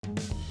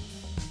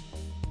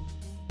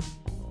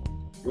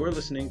You're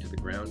listening to The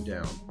Ground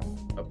Down,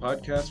 a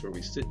podcast where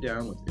we sit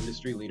down with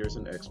industry leaders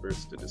and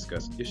experts to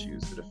discuss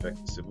issues that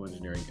affect the civil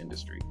engineering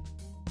industry.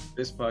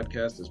 This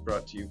podcast is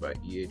brought to you by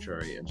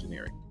EHRA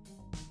Engineering.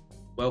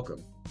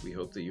 Welcome. We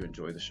hope that you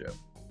enjoy the show.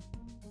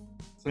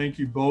 Thank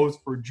you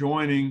both for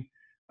joining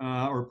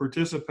or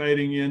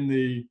participating in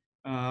the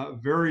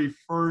very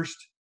first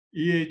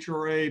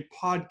EHRA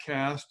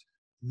podcast,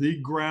 The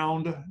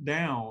Ground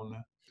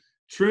Down.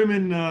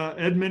 Truman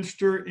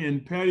Edminster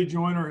and Patti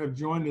Joiner have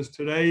joined us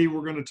today.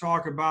 We're going to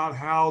talk about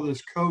how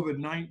this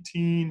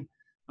COVID-19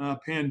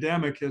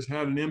 pandemic has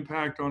had an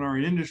impact on our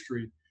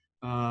industry.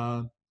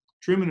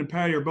 Truman and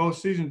Patti are both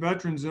seasoned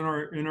veterans in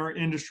our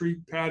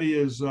industry. Patti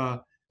is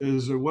a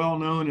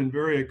well-known and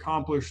very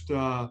accomplished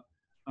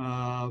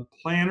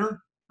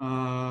planner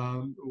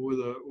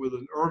with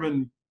an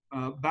urban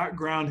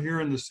background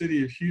here in the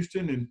city of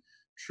Houston, and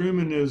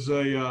Truman is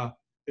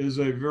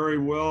a very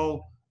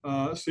well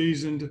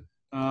seasoned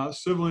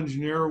civil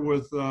engineer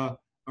with,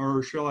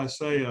 or shall I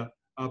say, a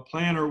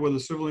planner with a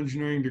civil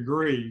engineering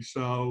degree.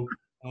 So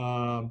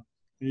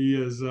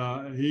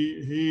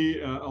he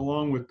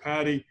along with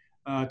Patti,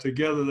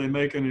 together they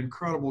make an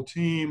incredible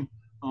team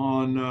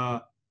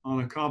on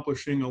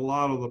accomplishing a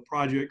lot of the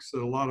projects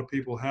that a lot of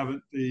people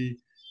haven't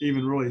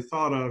even really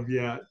thought of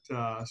yet.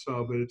 But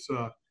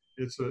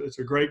it's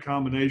a great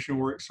combination.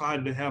 We're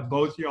excited to have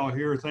both y'all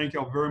here. Thank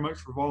y'all very much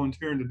for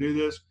volunteering to do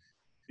this.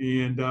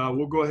 And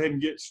we'll go ahead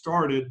and get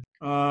started.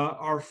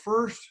 Our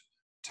first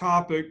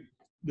topic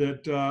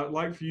that I'd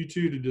like for you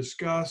two to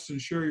discuss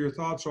and share your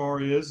thoughts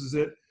is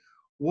that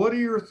what are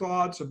your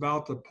thoughts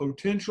about the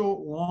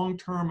potential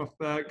long-term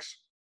effects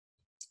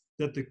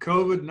that the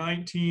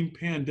COVID-19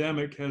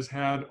 pandemic has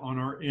had on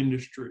our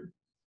industry?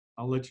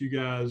 I'll let you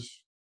guys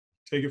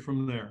take it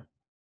from there.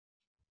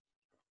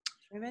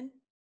 Truman?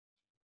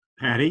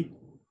 Patti?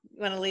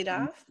 You want to lead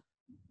off?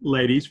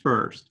 Ladies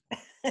first.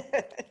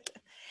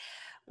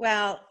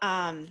 Well,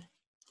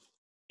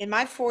 in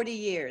my 40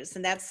 years,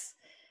 and that's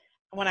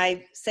when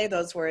I say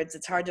those words,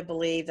 it's hard to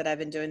believe that I've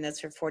been doing this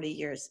for 40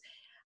 years.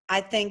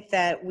 I think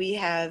that we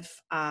have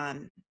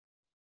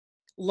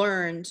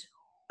learned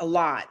a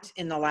lot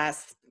in the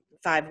last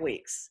 5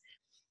 weeks.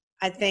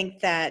 I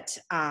think that,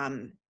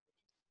 and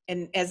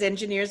as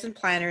engineers and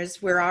planners,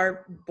 we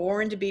are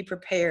born to be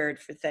prepared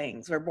for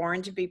things. We're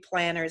born to be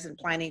planners and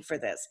planning for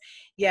this.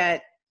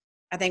 Yet,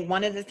 I think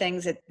one of the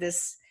things that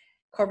this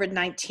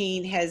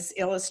COVID-19 has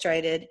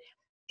illustrated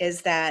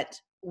is that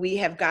we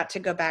have got to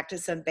go back to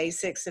some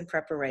basics and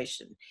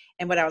preparation.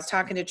 And when I was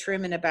talking to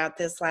Truman about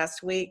this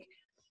last week,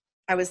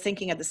 I was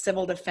thinking of the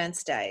civil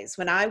defense days.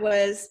 When I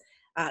was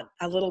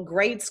a little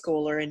grade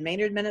schooler in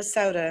Maynard,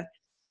 Minnesota,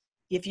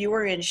 if you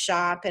were in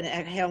shop and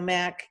at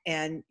Helmec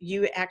and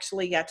you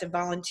actually got to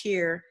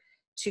volunteer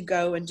to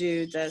go and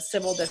do the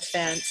civil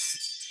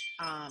defense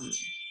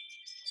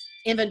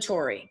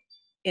inventory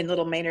in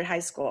Little Maynard High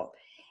School.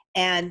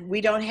 And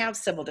we don't have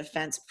civil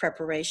defense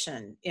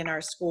preparation in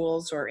our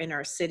schools or in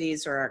our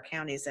cities or our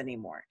counties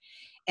anymore.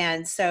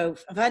 And so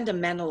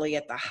fundamentally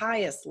at the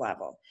highest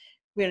level,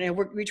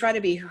 we try to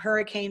be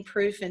hurricane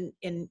proof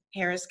in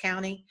Harris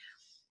County,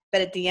 but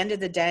at the end of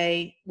the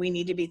day, we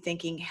need to be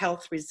thinking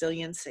health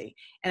resiliency.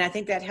 And I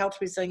think that health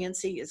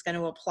resiliency is going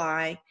to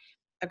apply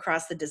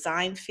across the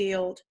design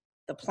field,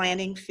 the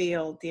planning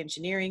field, the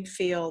engineering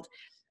field.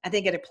 I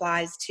think it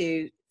applies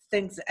to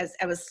things, as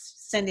I was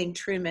sending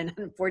Truman,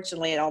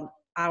 unfortunately, at all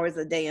hours of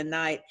the day and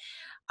night,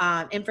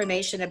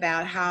 information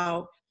about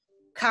how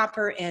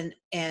copper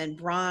and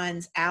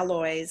bronze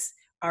alloys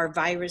are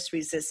virus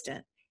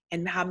resistant,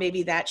 and how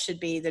maybe that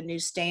should be the new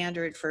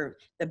standard for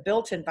the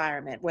built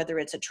environment, whether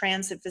it's a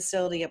transit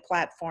facility, a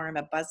platform,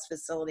 a bus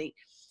facility,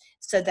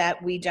 so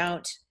that we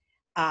don't,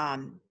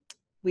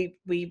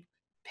 we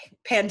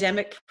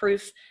pandemic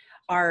proof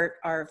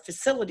our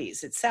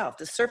facilities itself,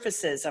 the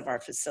surfaces of our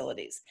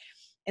facilities.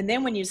 And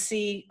then when you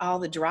see all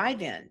the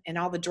drive-in and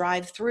all the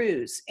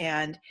drive-throughs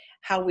and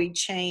how we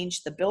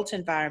change the built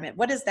environment,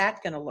 what is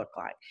that going to look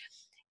like?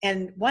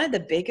 And one of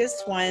the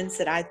biggest ones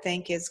that I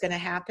think is going to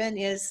happen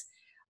is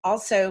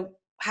also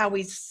how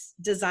we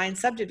design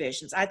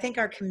subdivisions. I think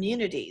our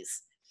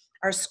communities,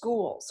 our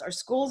schools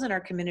and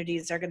our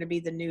communities are going to be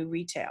the new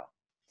retail.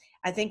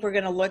 I think we're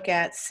going to look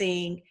at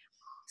seeing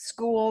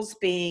schools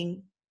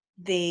being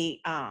the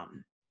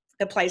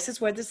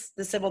places where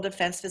the civil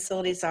defense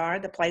facilities are,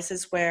 the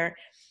places where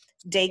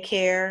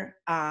daycare,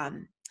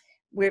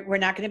 we're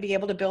not going to be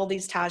able to build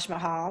these Taj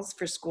Mahals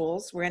for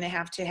schools. We're going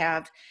to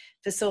have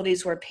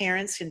facilities where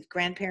parents and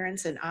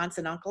grandparents and aunts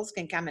and uncles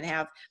can come and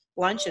have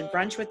lunch and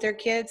brunch with their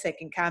kids. They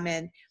can come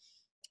in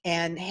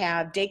and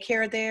have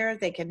daycare there.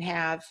 They can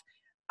have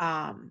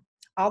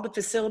all the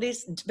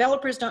facilities.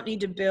 Developers don't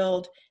need to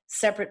build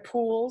separate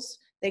pools.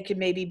 They could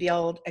maybe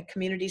build a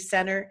community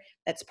center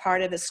that's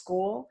part of a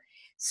school.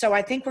 So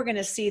I think we're going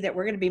to see that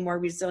we're going to be more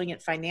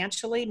resilient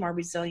financially, more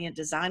resilient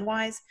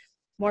design-wise,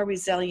 more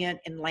resilient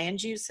in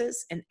land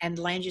uses and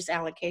land use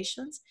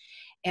allocations.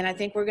 And I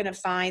think we're going to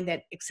find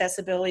that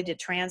accessibility to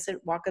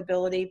transit,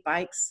 walkability,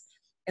 bikes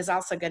is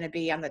also going to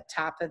be on the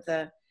top of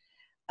the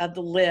of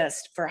the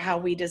list for how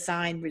we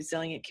design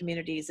resilient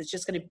communities. It's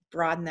just going to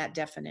broaden that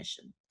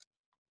definition.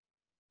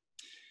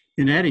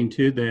 And adding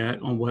to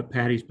that on what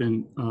Patty's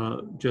been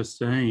just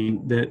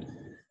saying, that,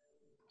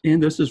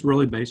 and this is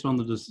really based on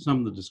some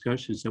of the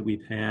discussions that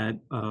we've had,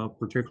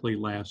 particularly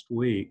last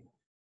week,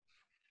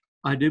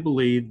 I do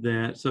believe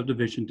that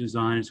subdivision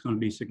design is going to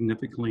be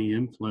significantly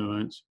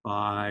influenced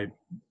by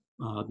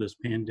this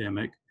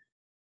pandemic.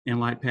 And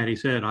like Patti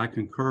said, I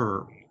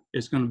concur.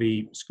 It's going to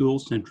be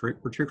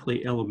school-centric,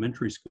 particularly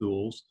elementary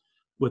schools,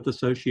 with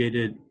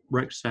associated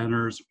rec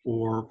centers,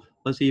 or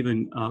let's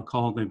even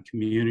call them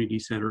community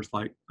centers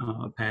like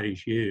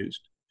Patty's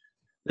used.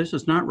 This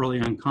is not really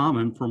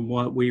uncommon from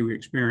what we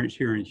experienced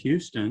here in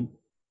Houston,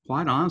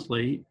 quite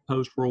honestly,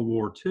 post-World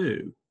War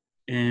II.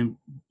 And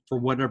for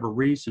whatever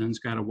reasons,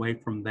 got away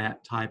from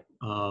that type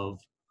of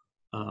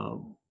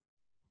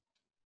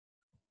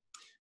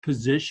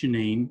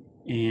positioning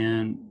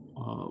and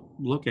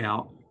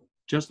lookout,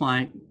 just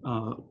like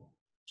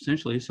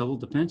essentially civil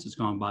defense has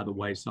gone by the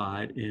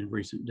wayside in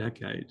recent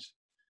decades.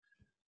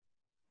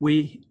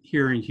 We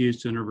here in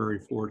Houston are very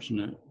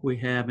fortunate. We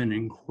have an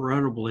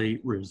incredibly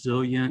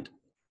resilient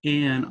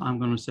and, I'm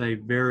going to say,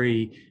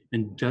 very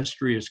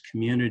industrious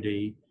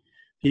community.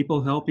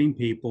 People helping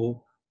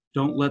people.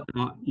 Don't let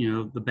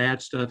the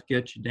bad stuff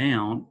get you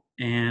down,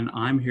 and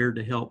I'm here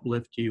to help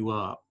lift you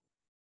up.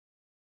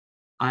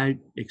 I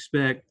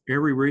expect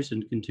every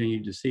reason to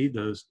continue to see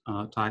those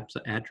types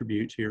of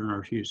attributes here in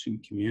our Houston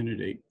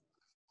community.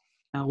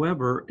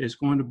 However, it's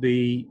going to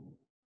be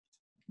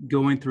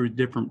going through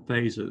different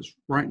phases.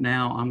 Right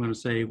now, I'm going to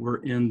say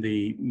we're in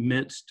the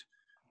midst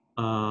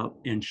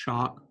and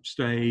shock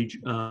stage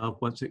of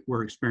what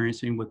we're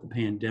experiencing with the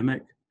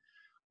pandemic.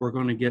 We're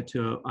going to get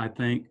to, I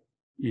think,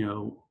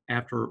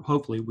 after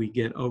hopefully we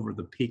get over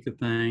the peak of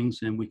things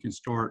and we can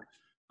start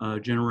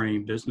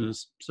generating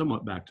business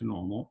somewhat back to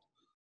normal.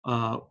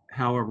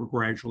 However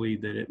gradually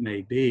that it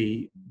may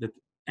be, that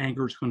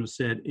anger is going to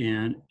set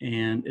in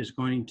and is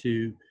going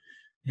to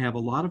have a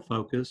lot of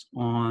focus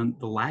on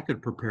the lack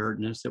of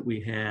preparedness that we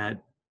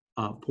had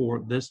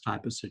for this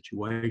type of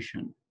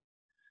situation.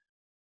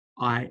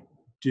 I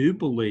do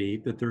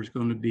believe that there's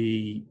going to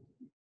be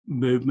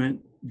movement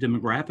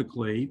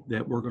demographically,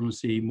 that we're going to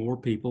see more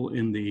people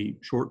in the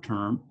short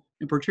term,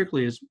 and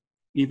particularly as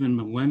even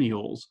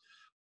millennials,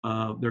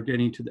 they're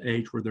getting to the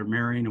age where they're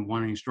marrying and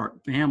wanting to start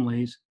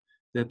families,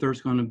 that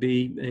there's going to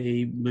be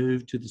a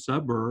move to the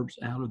suburbs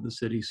out of the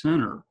city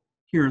center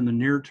here in the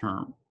near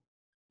term.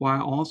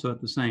 While also at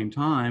the same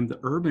time, the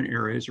urban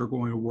areas are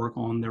going to work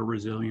on their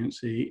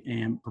resiliency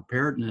and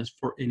preparedness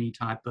for any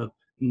type of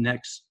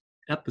next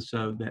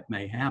episode that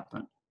may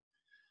happen.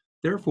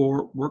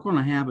 Therefore, we're going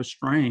to have a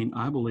strain,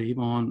 I believe,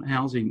 on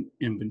housing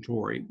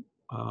inventory.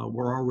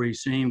 We're already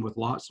seeing with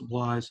lot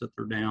supplies that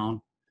they're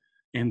down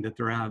and that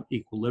they're out of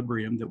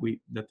equilibrium,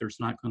 that there's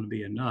not going to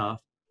be enough.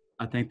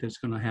 I think that's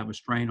going to have a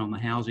strain on the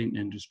housing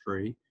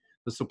industry.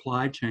 The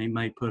supply chain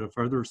may put a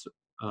further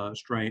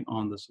strain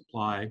on the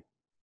supply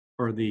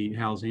or the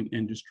housing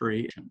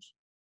industry.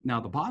 Now,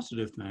 the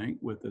positive thing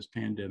with this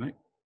pandemic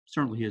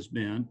certainly has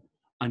been,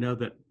 I know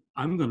that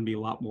I'm going to be a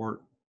lot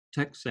more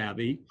tech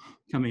savvy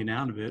coming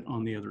out of it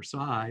on the other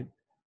side,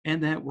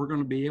 and that we're going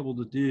to be able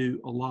to do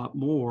a lot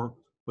more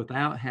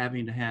without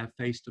having to have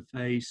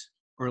face-to-face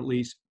or at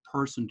least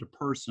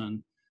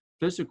person-to-person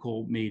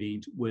physical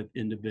meetings with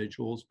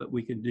individuals, but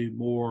we can do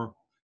more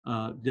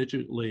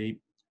digitally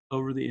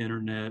over the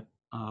internet,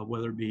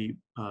 whether it be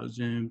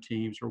Zoom,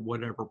 Teams, or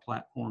whatever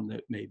platform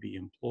that may be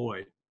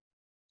employed.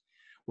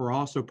 We're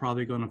also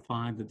probably going to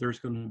find that there's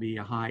going to be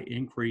a high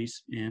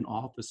increase in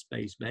office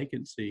space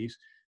vacancies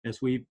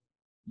as we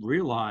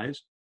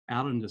realize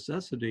out of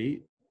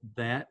necessity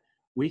that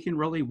we can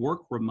really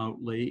work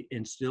remotely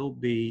and still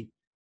be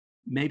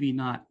maybe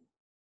not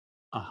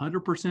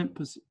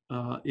 100%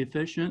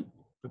 efficient,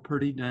 but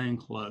pretty dang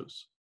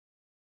close.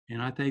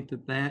 And I think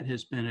that that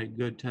has been a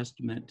good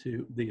testament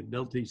to the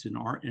abilities in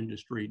our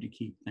industry to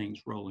keep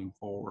things rolling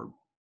forward.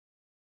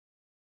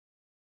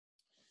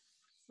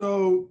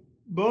 So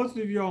both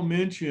of y'all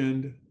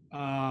mentioned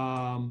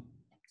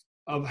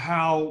of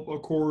how,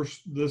 of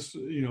course, this,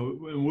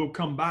 and we'll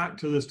come back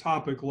to this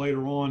topic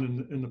later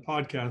on in the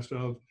podcast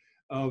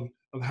of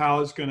how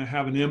it's going to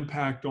have an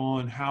impact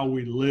on how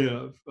we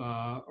live,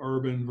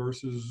 urban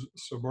versus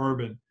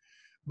suburban.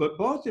 But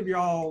both of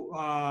y'all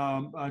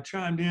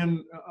chimed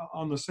in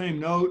on the same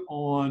note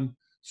on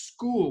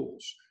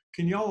schools.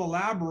 Can y'all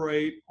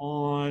elaborate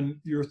on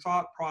your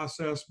thought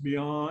process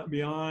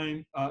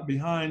behind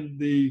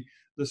the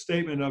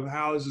statement of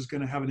how this is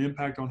going to have an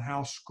impact on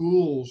how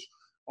schools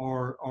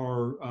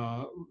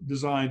are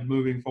designed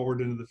moving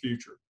forward into the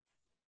future?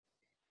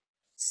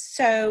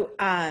 So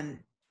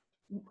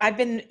I've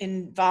been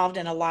involved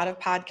in a lot of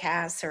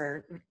podcasts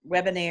or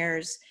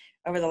webinars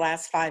over the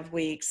last 5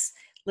 weeks,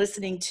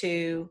 listening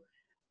to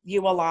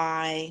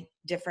ULI,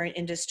 different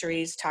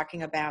industries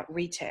talking about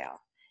retail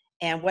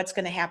and what's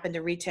going to happen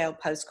to retail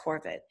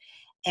post-COVID.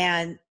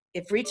 And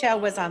if retail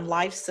was on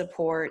life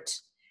support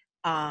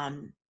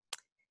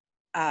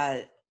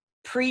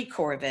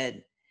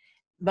pre-COVID,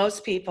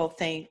 most people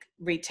think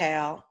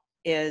retail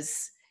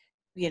is,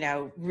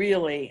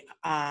 really,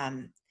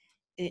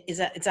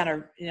 it's on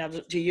a,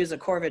 to use a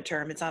Corvid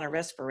term, it's on a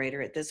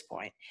respirator at this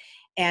point.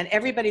 And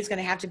everybody's going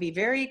to have to be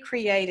very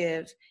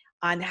creative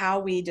on how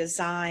we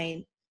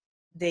design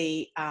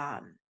the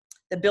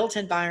built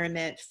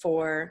environment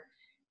for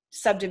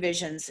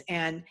subdivisions.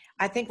 And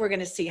I think we're going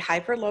to see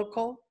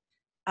hyper-local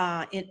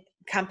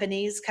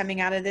companies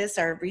coming out of this.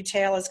 Our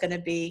retail is going to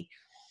be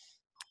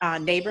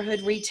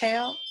neighborhood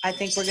retail. I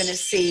think we're going to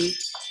see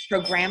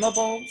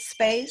programmable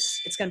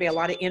space. It's going to be a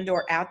lot of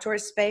indoor-outdoor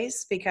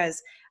space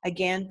because,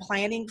 again,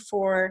 planning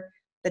for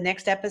the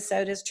next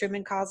episode, as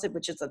Truman calls it,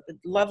 which is a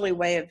lovely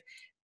way of,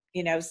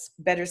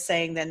 better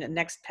saying than the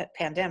next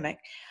pandemic.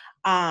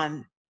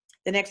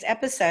 The next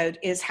episode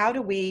is how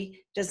do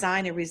we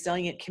design a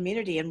resilient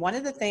community? And one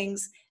of the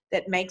things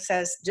that makes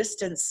us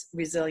distance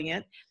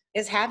resilient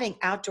is having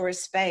outdoor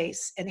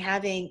space and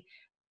having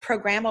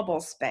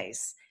programmable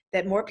space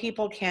that more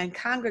people can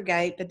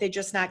congregate, but they're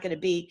just not going to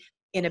be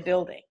in a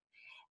building.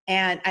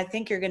 And I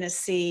think you're going to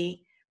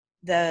see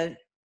the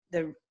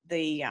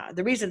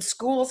reason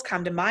schools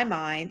come to my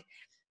mind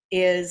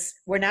is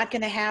we're not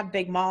going to have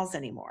big malls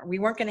anymore. We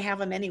weren't going to have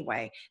them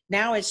anyway.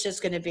 Now it's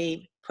just going to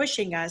be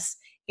pushing us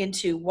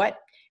into what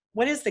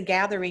is the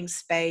gathering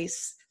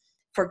space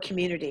for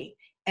community.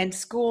 And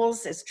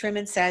schools, as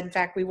Truman said, in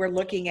fact, we were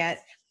looking at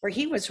where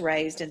he was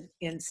raised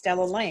in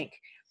Stella Link.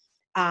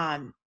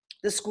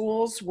 The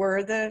schools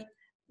were the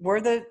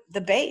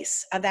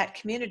base of that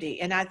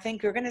community. And I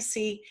think you're going to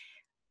see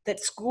that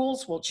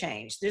schools will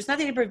change. There's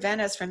nothing to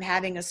prevent us from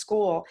having a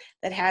school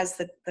that has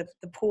the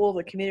pool,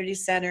 the community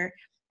center,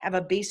 have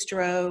a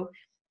bistro,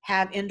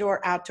 have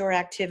indoor-outdoor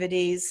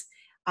activities,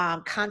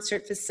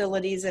 concert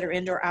facilities that are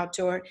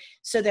indoor-outdoor,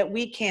 so that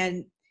we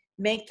can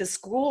make the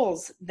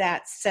schools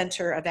that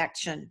center of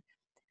action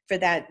for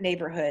that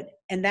neighborhood.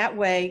 And that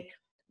way,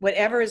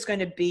 whatever is going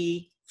to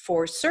be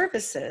for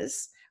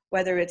services,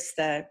 whether it's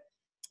the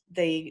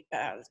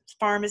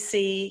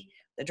pharmacy,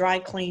 the dry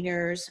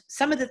cleaners,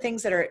 some of the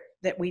things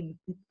that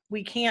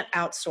we can't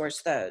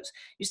outsource those.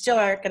 You still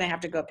are going to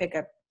have to go pick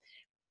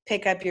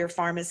up your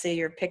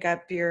pharmacy or pick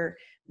up your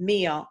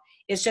meal.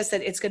 It's just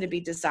that it's going to be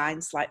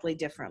designed slightly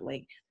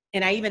differently.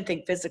 And I even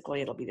think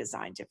physically it'll be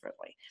designed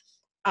differently.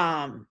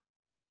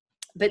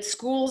 But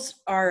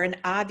schools are an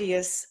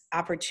obvious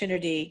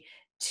opportunity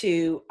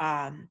to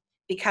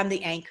become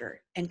the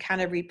anchor and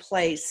kind of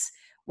replace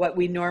what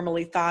we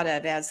normally thought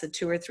of as the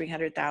 200,000 or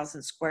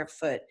 300,000 square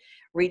foot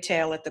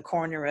retail at the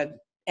corner of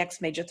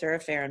X major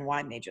thoroughfare and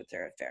Y major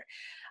thoroughfare.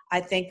 I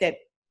think that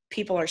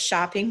people are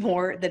shopping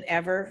more than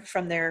ever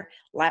from their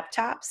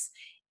laptops,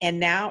 and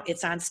now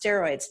it's on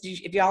steroids.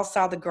 If y'all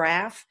saw the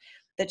graph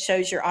that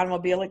shows your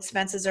automobile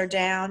expenses are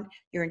down,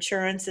 your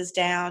insurance is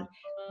down,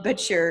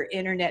 but your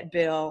internet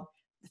bill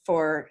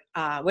for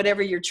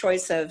whatever your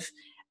choice of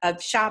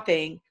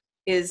shopping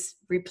is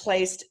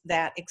replaced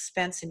that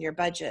expense in your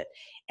budget.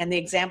 And the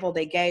example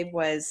they gave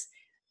was,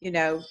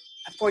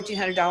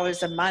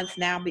 $1,400 a month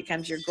now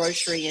becomes your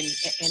grocery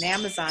and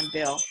Amazon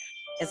bill,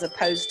 as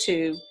opposed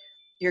to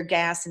your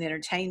gas and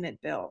entertainment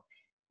bill.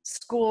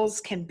 Schools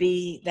can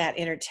be that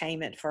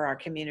entertainment for our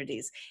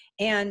communities.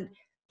 And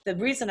the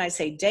reason I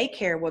say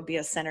daycare would be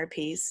a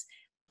centerpiece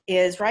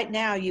is right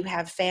now you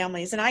have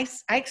families, and I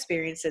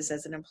experienced this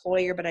as an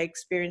employer, but I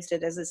experienced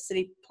it as a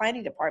city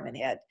planning department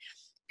head.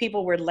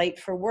 People were late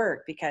for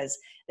work because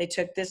they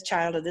took this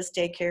child to this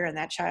daycare and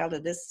that child to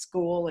this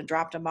school and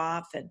dropped them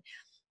off.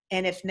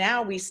 And if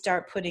now we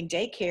start putting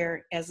daycare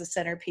as a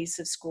centerpiece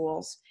of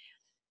schools,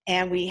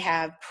 and we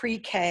have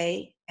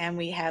pre-K and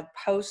we have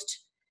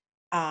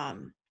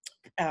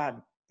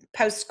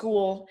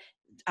post-school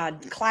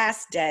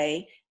class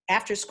day,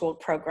 after-school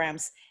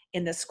programs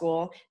in the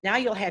school, now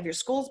you'll have your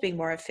schools being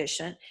more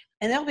efficient,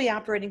 and they'll be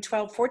operating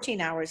 12, 14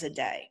 hours a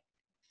day.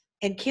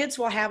 And kids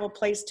will have a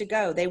place to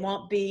go. They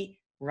won't be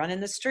running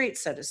the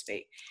streets, so to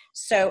speak.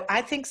 So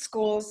I think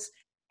schools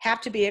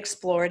have to be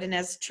explored. And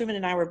as Truman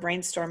and I were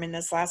brainstorming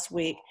this last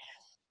week,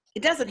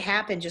 it doesn't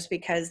happen just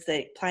because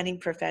the planning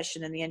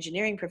profession and the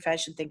engineering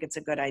profession think it's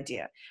a good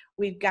idea.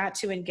 We've got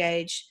to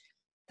engage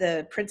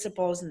the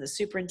principals and the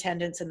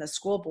superintendents and the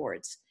school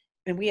boards.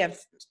 And we have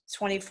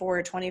 24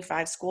 or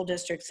 25 school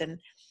districts in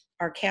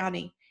our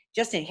county,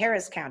 just in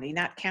Harris County,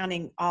 not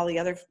counting all the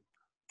other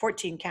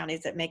 14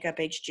 counties that make up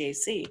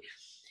HGAC.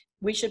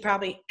 We should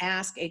probably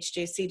ask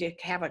HGAC to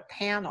have a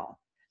panel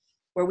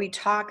where we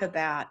talk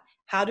about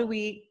how do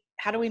we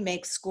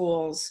make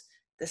schools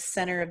the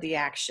center of the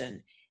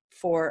action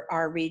for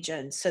our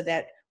region, so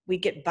that we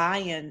get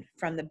buy-in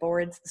from the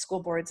boards, the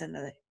school boards, and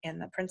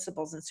the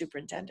principals and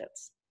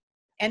superintendents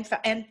and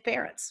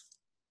parents.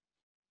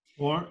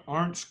 Well,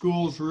 aren't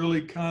schools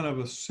really kind of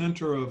a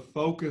center of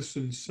focus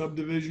in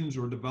subdivisions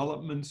or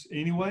developments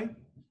anyway?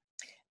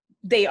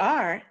 They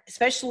are,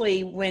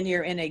 especially when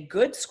you're in a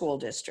good school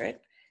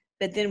district.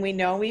 But then we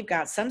know we've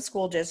got some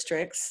school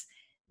districts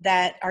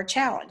that are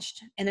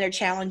challenged, and they're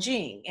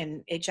challenging,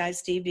 and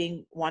HISD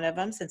being one of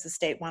them, since the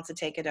state wants to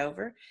take it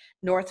over.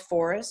 North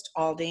Forest,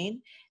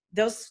 Aldine,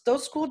 those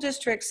school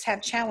districts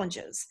have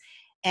challenges.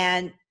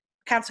 And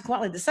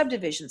consequently, the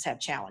subdivisions have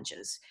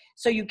challenges.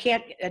 So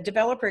a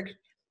developer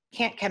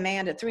can't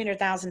command a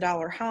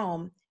 $300,000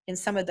 home in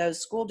some of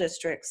those school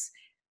districts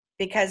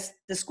because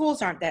the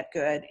schools aren't that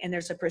good, and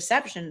there's a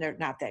perception they're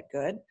not that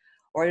good,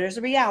 or there's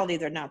a reality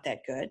they're not that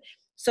good.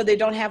 So they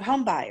don't have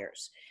home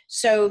buyers.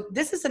 So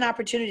this is an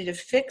opportunity to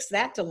fix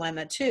that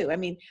dilemma too. I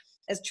mean,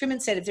 as Truman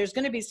said, if there's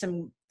going to be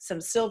some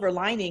silver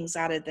linings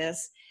out of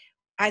this,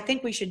 I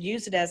think we should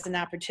use it as an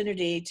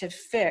opportunity to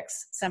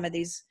fix some of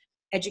these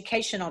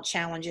educational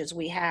challenges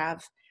we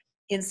have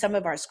in some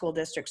of our school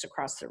districts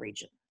across the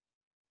region.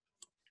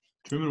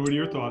 Truman, what are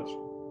your thoughts?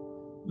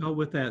 Well,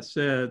 with that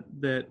said,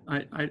 that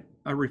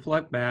I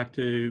reflect back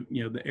to,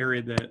 the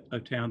area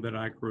of town that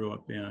I grew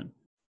up in.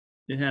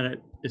 It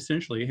had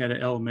essentially had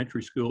an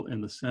elementary school in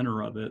the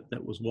center of it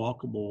that was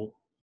walkable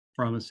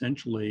from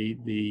essentially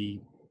the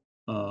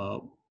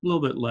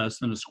little bit less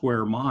than a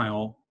square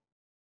mile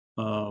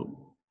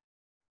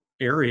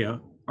area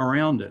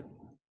around it.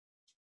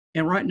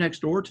 And right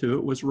next door to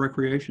it was a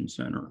recreation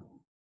center.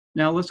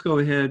 Now let's go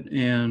ahead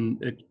and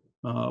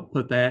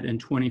put that in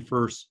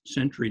 21st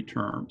century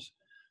terms.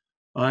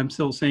 I'm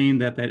still saying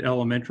that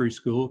elementary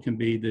school can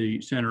be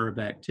the center of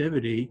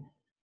activity.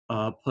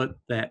 Put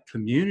that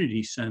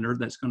community center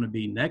that's going to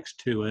be next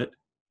to it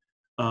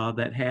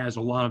that has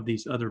a lot of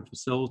these other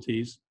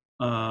facilities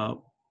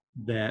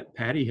that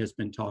Patti has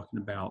been talking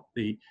about,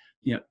 the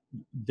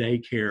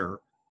daycare,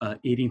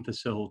 eating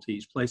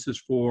facilities,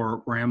 places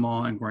for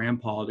grandma and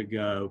grandpa to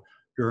go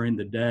during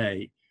the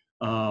day,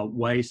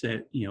 ways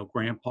that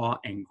grandpa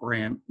and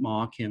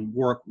grandma can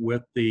work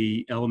with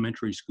the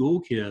elementary school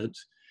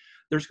kids.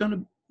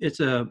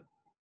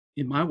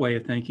 In my way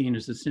of thinking,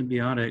 is a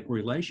symbiotic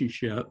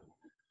relationship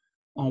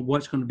on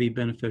what's going to be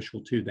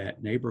beneficial to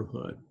that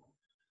neighborhood.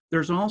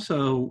 There's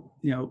also,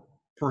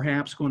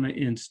 perhaps going to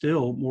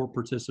instill more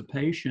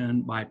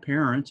participation by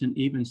parents and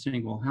even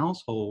single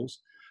households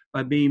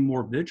by being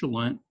more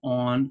vigilant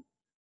on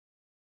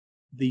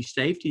the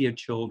safety of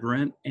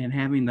children and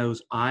having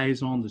those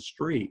eyes on the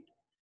street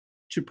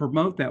to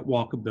promote that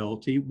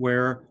walkability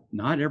where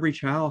not every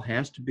child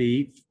has to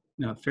be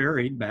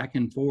ferried back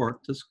and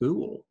forth to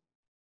school.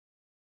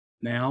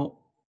 Now,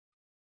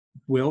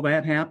 will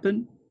that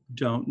happen?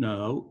 Don't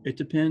know. It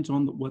depends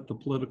on what the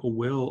political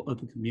will of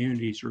the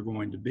communities are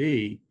going to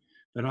be.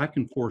 But I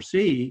can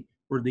foresee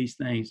where these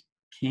things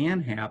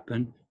can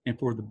happen and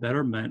for the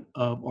betterment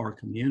of our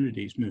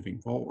communities moving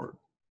forward.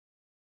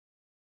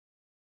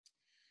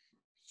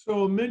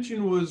 So a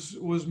mention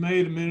was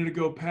made a minute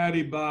ago,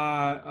 Patti,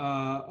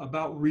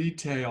 about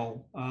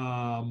retail.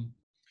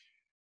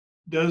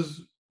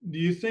 Do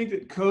you think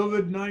that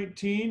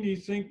COVID-19, do you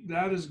think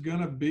that is going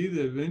to be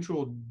the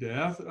eventual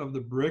death of the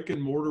brick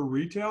and mortar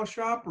retail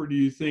shop, or do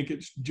you think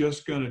it's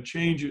just going to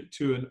change it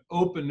to an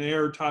open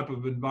air type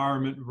of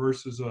environment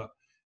versus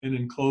an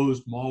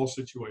enclosed mall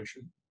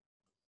situation?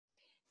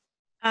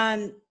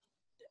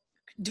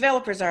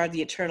 Developers are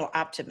the eternal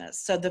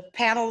optimists. So the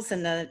panels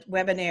and the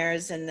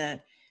webinars and the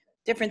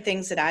different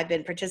things that I've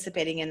been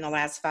participating in the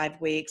last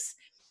 5 weeks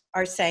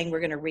are saying we're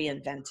going to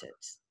reinvent it.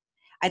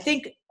 I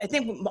think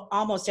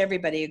almost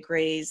everybody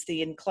agrees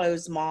the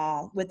enclosed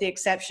mall, with the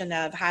exception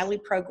of highly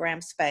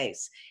programmed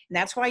space. And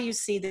that's why you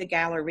see the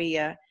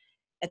Galleria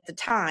at the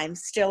time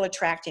still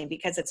attracting,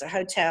 because it's a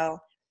hotel,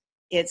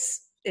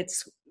 it's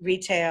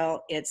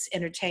retail, it's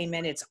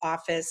entertainment, it's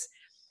office.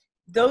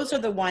 Those are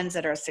the ones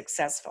that are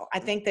successful. I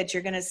think that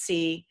you're going to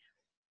see,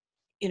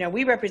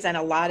 we represent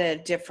a lot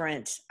of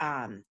different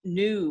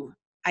new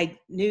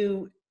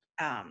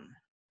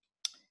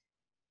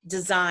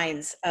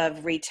designs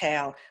of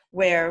retail,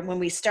 where when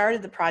we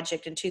started the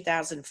project in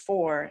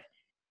 2004,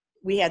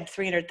 we had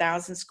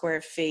 300,000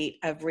 square feet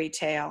of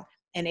retail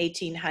and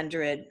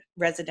 1,800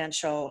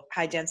 residential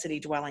high density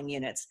dwelling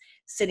units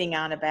sitting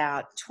on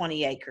about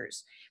 20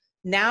 acres.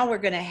 Now we're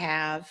going to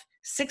have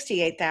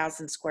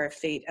 68,000 square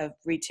feet of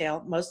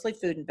retail, mostly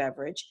food and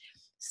beverage,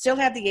 still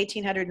have the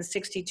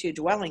 1,862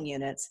 dwelling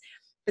units,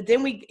 but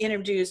then we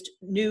introduced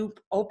new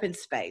open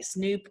space,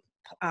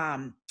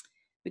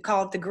 we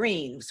call it the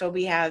green. So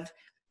we have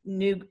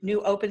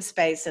new open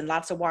space and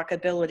lots of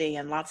walkability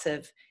and lots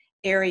of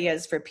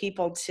areas for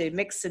people to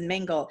mix and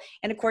mingle.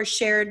 And of course,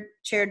 shared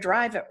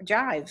drive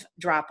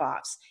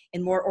drop-offs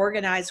in more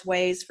organized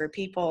ways for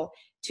people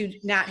to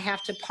not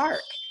have to park.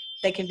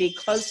 They can be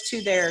close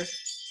to their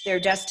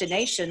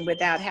destination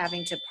without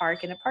having to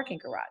park in a parking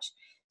garage.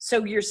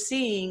 So you're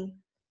seeing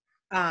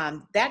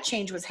that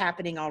change was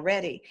happening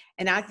already.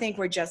 And I think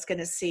we're just going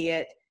to see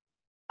it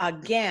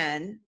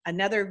again,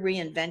 another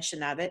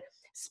reinvention of it,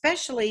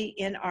 especially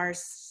in our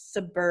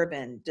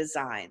suburban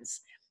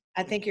designs.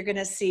 I think you're going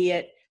to see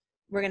it.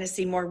 We're going to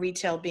see more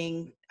retail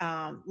being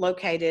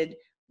located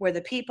where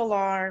the people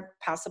are,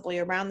 possibly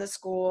around the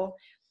school.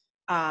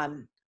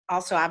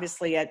 Also,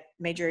 obviously, at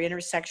major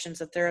intersections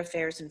of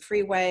thoroughfares and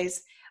freeways.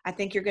 I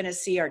think you're going to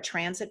see our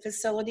transit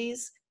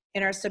facilities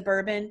in our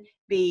suburban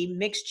be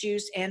mixed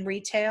use and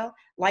retail,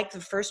 like the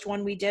first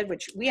one we did,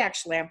 which we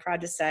actually, I'm proud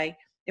to say,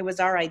 it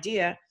was our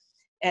idea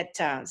at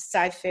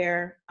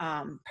Sci-Fair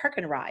Park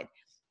and Ride.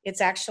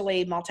 It's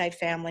actually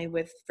multifamily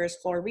with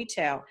first floor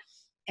retail.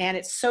 And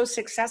it's so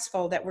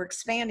successful that we're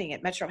expanding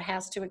it. Metro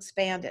has to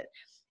expand it.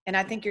 And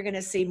I think you're going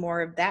to see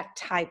more of that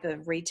type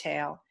of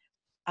retail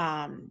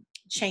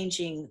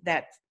changing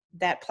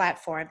that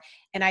platform.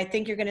 And I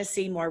think you're going to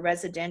see more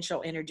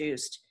residential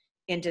introduced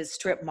into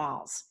strip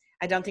malls.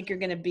 I don't think you're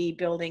going to be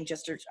building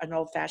just an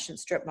old-fashioned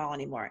strip mall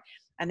anymore.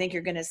 I think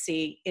you're going to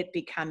see it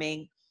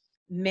becoming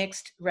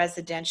mixed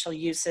residential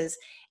uses.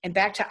 And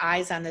back to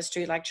eyes on the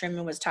street, like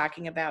Truman was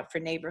talking about for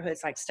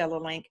neighborhoods like Stella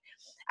Link,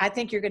 I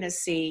think you're going to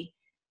see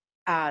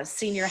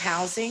senior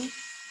housing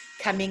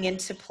coming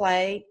into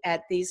play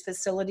at these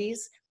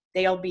facilities.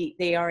 They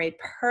are a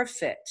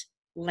perfect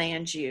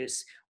land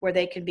use where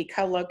they can be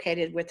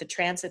co-located with the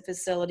transit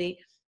facility,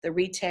 the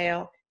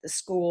retail, the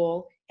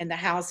school, and the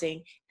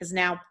housing, because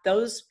now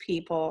those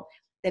people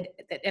that,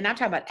 and I'm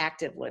talking about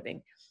active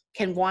living,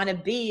 can want to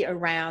be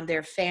around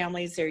their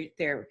families,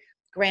 their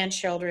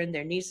grandchildren,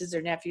 their nieces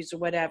or nephews or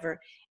whatever,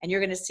 and you're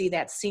going to see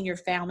that senior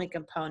family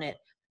component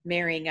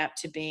marrying up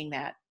to being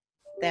that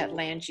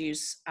land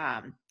use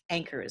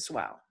anchor as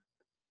well.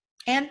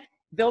 And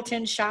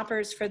built-in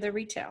shoppers for the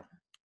retail.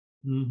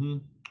 Mm-hmm.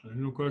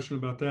 No question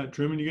about that.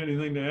 Truman, you got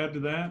anything to add to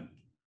that?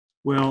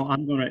 Well,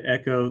 I'm going to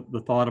echo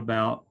the thought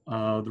about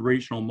the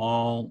regional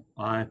mall.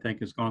 I think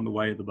has gone the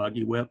way of the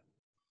buggy whip.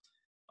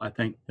 I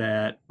think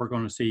that we're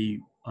going to see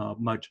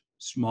much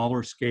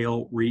smaller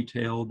scale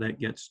retail that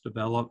gets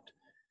developed.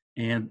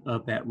 And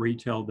of that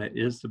retail that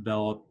is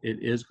developed,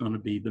 it is going to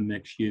be the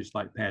mixed use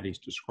like Patti's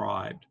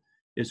described.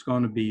 It's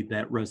going to be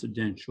that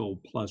residential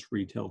plus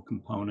retail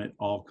component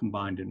all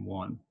combined in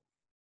one.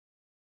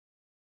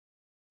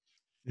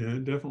 Yeah,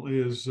 it definitely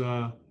is.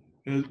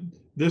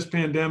 This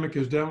pandemic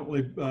has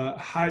definitely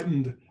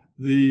heightened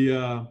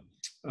the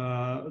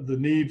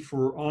need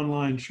for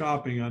online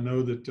shopping. I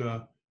know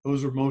that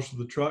those are most of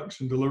the trucks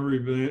and delivery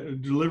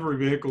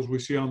vehicles we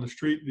see on the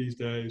street these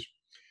days.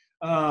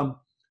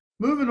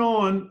 Moving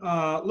on,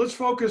 let's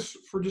focus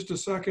for just a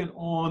second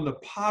on the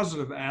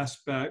positive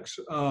aspects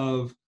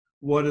of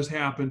what has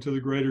happened to the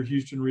greater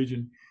Houston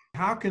region.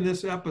 How can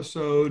this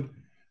episode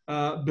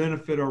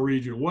benefit our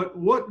region?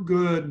 What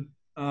good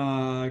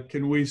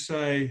can we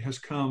say has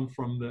come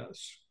from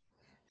this?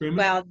 Truman?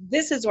 Well,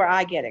 this is where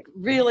I get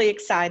really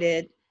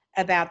excited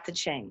about the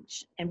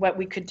change and what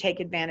we could take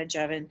advantage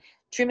of. And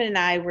Truman and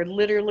I were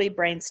literally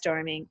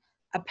brainstorming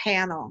a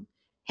panel.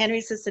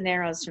 Henry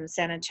Cisneros from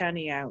San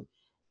Antonio,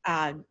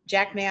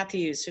 Jack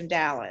Matthews from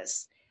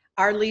Dallas,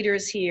 our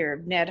leaders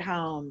here, Ned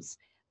Holmes,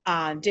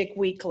 Dick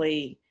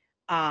Weekly,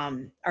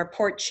 our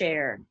port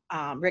chair,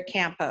 Rick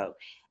Campo.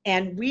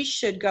 And we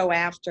should go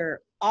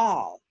after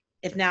all,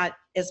 if not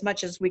as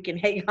much as we can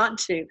hang on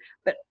to,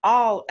 but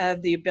all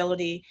of the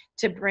ability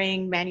to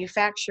bring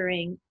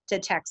manufacturing to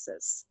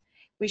Texas.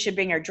 We should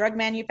bring our drug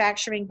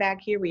manufacturing back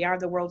here. We are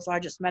the world's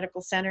largest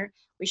medical center.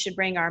 We should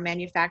bring our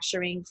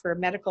manufacturing for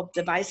medical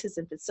devices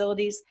and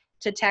facilities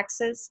to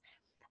Texas.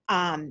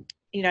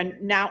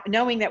 Now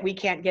knowing that we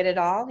can't get it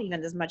all,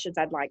 even as much as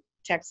I'd like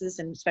Texas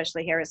and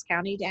especially Harris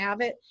County to have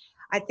it,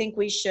 I think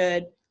we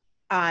should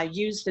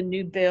use the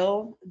new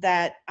bill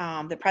that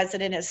the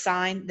president has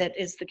signed, that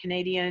is the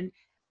Canadian,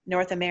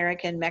 North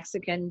American,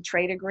 Mexican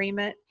trade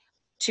agreement,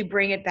 to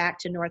bring it back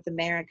to North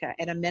America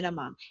at a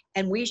minimum.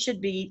 And we should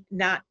be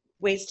not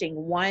wasting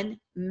 1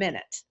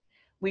 minute.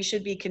 We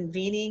should be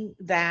convening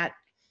that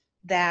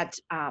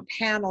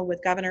panel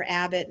with Governor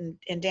Abbott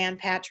and Dan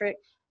Patrick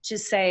to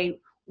say,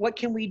 what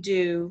can we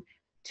do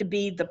to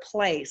be the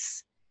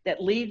place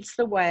that leads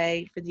the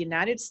way for the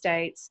United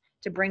States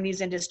to bring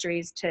these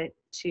industries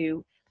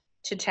to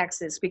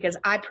Texas? Because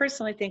I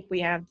personally think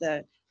we have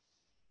the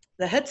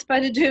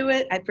chutzpah to do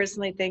it. I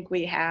personally think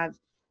we have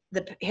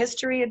the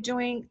history of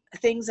doing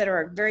things that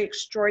are very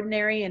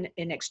extraordinary in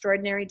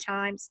extraordinary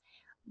times.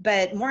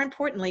 But more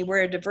importantly,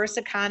 we're a diverse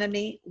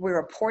economy. We're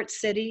a port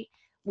city.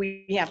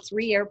 We have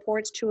 3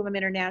 airports, 2 of them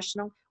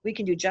international. We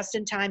can do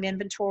just-in-time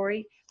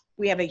inventory.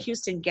 We have a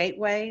Houston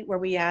gateway where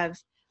we have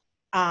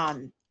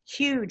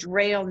huge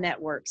rail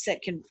networks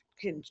that can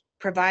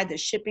provide the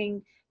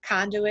shipping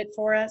conduit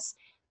for us.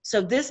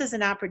 So this is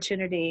an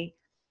opportunity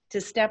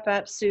to step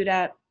up, suit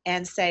up,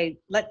 and say,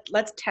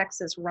 let's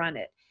Texas run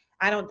it.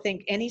 I don't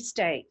think any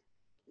state,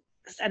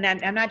 and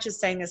I'm not just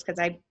saying this because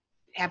I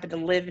happen to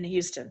live in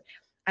Houston,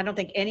 I don't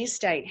think any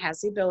state has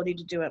the ability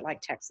to do it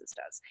like Texas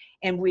does.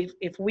 And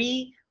if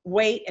we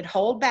wait and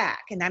hold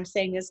back, and I'm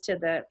saying this to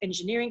the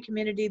engineering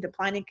community, the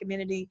planning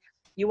community,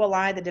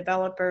 ULI, the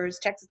developers,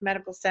 Texas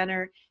Medical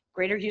Center,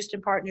 Greater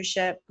Houston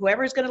Partnership,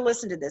 whoever's going to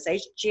listen to this,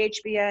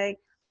 GHBA,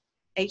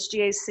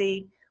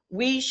 HGAC,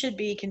 we should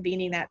be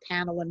convening that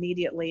panel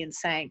immediately and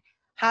saying,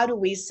 how do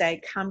we say,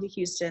 come to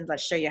Houston,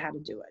 let's show you how to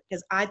do it?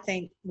 Because I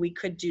think we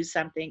could do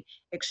something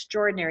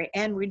extraordinary,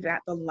 and we've got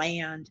the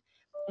land.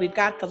 We've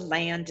got the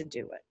land to do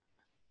it.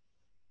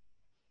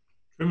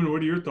 Truman,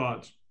 what are your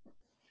thoughts?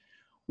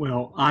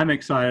 Well, I'm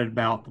excited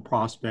about the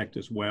prospect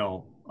as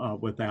well,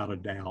 without a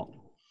doubt.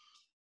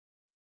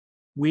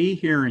 We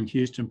here in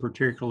Houston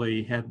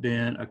particularly have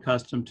been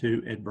accustomed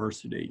to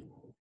adversity.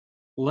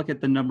 look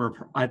at the number of,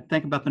 I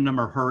think about the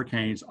number of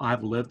hurricanes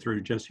I've lived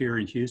through just here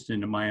in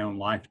Houston in my own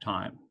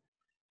lifetime.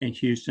 And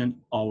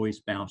Houston always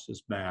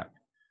bounces back.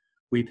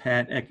 We've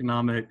had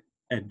economic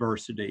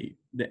adversity.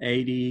 The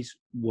 80s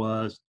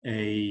was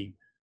a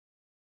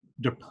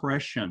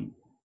depression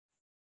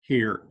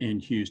here in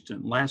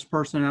Houston. Last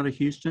person out of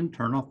Houston,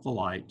 turn off the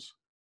lights.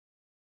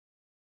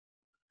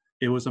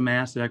 It was a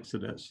mass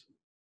exodus,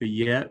 but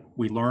yet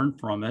we learned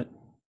from it.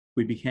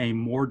 We became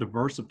more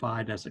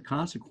diversified as a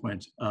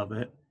consequence of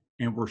it,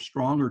 and we're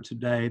stronger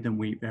today than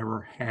we've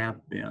ever have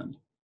been.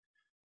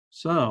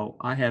 So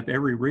I have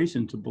every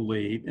reason to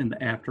believe in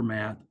the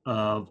aftermath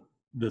of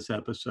this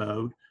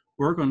episode,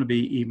 we're going to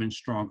be even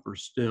stronger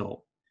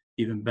still,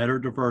 even better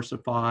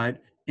diversified,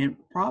 and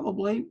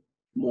probably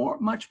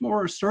much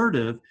more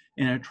assertive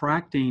in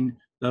attracting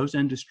those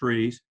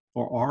industries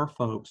for our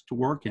folks to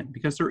work in,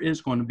 because there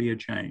is going to be a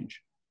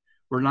change.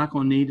 We're not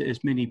going to need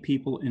as many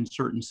people in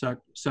certain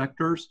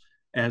sectors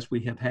as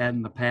we have had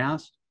in the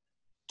past.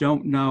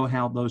 Don't know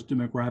how those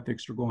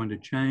demographics are going to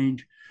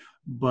change,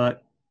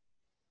 but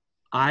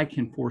I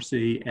can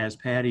foresee, as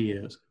Patti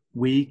is,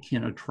 we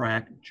can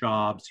attract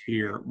jobs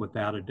here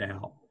without a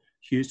doubt.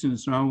 Houston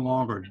is no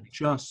longer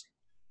just,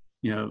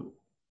 the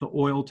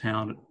oil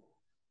town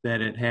that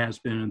it has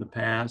been in the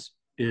past.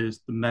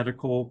 Is the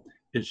medical,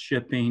 it's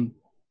shipping,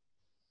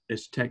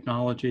 it's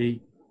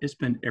technology, it's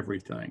been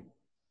everything.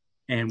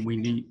 And we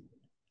need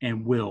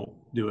and will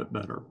do it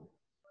better.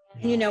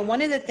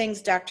 One of the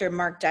things Dr.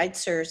 Mark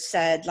Deitzer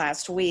said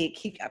last week,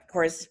 he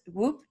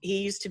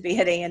used to be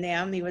at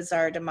A&M. He was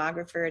our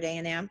demographer at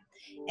A&M,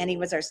 and he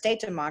was our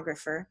state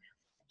demographer.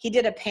 He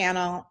did a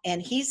panel,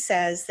 and he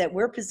says that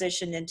we're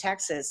positioned in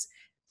Texas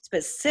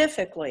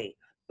specifically.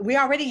 We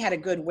already had a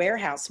good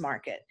warehouse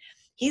market.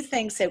 He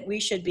thinks that we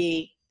should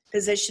be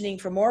positioning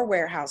for more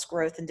warehouse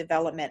growth and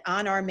development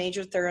on our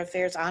major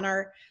thoroughfares, on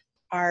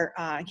our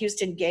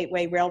Houston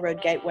Gateway, railroad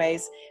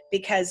gateways,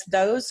 because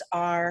those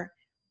are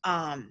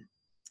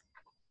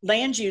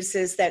land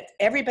uses that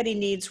everybody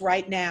needs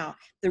right now.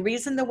 The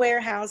reason the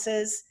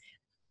warehouses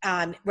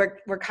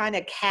we're kind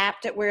of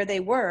capped at where they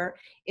were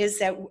is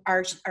that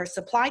our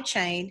supply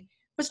chain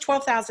was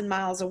 12,000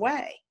 miles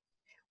away.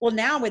 Well,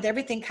 now with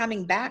everything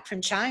coming back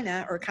from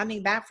China or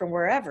coming back from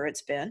wherever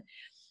it's been,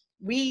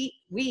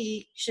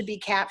 we should be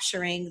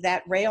capturing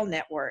that rail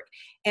network.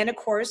 And of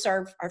course,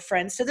 our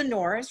friends to the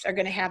north are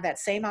going to have that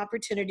same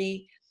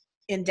opportunity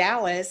in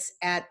Dallas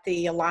at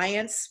the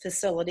Alliance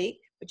facility,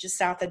 which is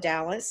south of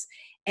Dallas.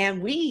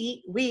 And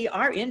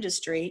our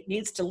industry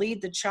needs to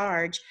lead the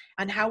charge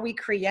on how we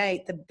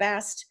create the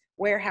best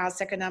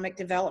warehouse economic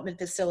development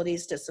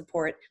facilities to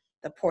support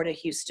the Port of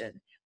Houston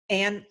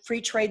and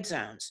free trade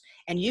zones,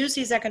 and use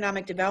these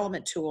economic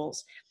development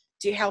tools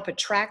to help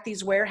attract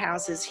these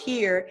warehouses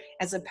here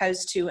as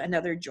opposed to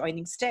another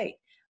adjoining state.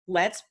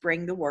 Let's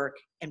bring the work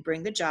and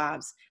bring the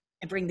jobs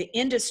and bring the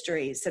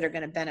industries that are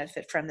going to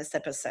benefit from this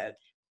episode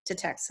to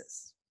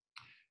Texas.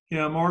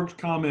 Yeah, Mark's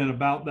comment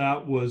about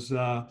that was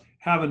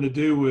having to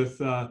do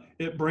with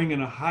it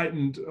bringing a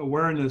heightened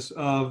awareness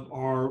of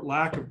our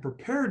lack of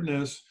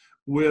preparedness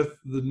with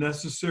the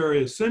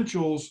necessary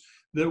essentials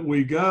that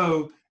we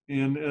go.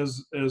 And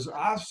as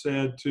I've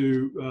said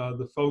to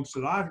the folks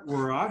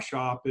where I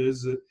shop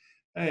is that,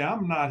 hey,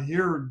 I'm not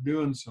here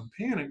doing some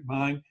panic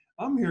buying.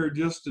 I'm here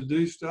just to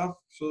do stuff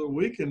so that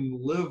we can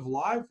live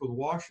life with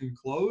washing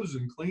clothes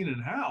and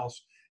cleaning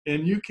house.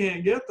 And you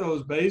can't get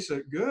those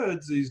basic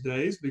goods these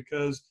days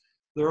because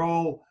they're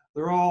all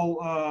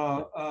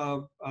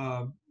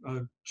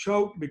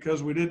choked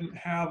because we didn't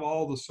have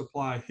all the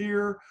supply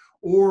here.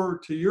 Or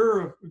to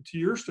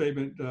your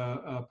statement,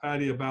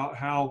 Patti, about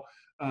how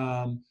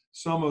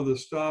some of the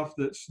stuff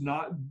that's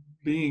not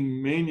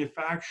being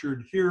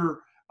manufactured here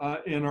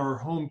in our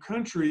home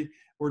country,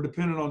 we're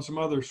dependent on some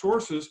other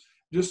sources.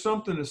 Just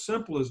something as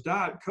simple as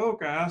Diet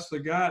Coke. I asked the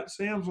guy at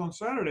Sam's on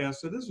Saturday, I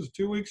said, this is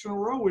 2 weeks in a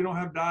row we don't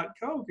have Diet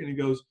Coke. And he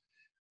goes,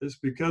 it's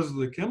because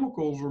the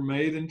chemicals were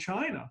made in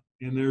China.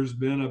 And there's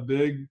been a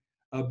big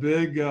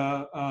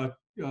clampdown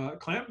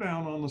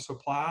on the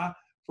supply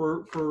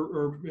for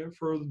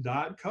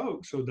Diet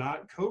Coke. So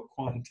Diet Coke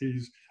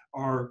quantities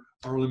are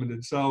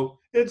limited. So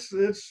it's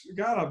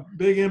got a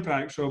big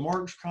impact. So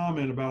Mark's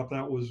comment about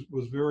that was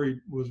very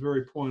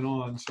point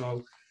on.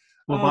 So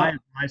my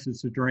advice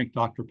is to drink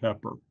Dr.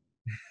 Pepper.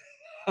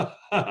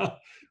 Well,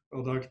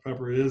 Dr.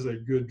 Pepper is a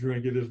good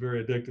drink. It is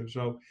very addictive.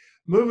 So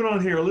moving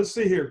on here, let's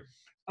see here.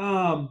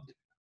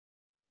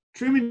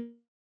 Truman,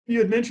 you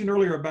had mentioned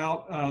earlier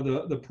about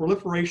the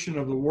proliferation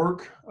of the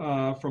work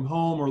from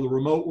home or the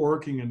remote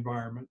working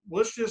environment.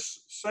 Let's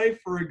just say,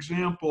 for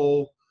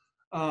example,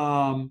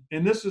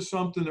 and this is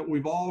something that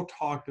we've all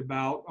talked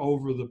about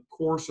over the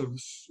course of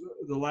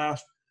the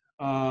last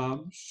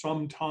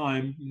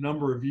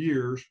number of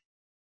years,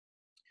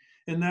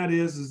 and that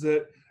is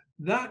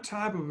that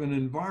type of an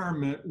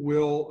environment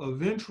will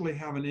eventually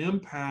have an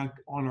impact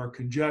on our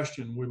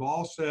congestion. We've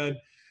all said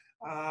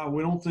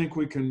we don't think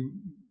we can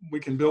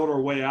build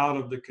our way out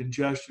of the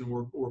congestion.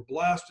 We're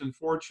blessed and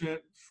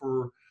fortunate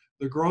for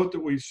the growth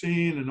that we've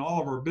seen in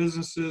all of our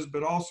businesses,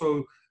 but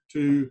also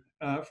to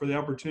for the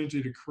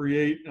opportunity to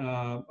create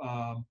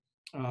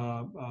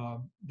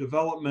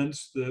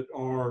developments that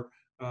are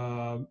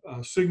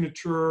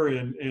signature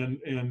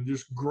and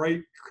just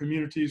great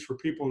communities for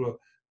people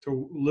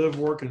to live,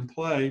 work, and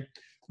play.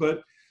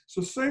 But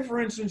so say, for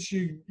instance,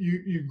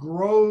 you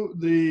grow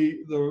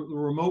the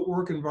remote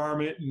work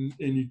environment and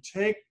you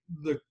take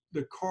the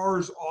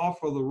cars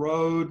off of the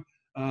road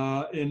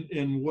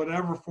in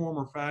whatever form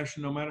or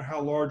fashion, no matter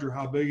how large or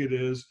how big it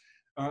is,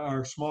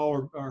 or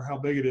small or how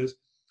big it is.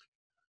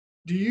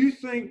 Do you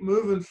think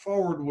moving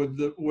forward with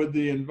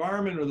the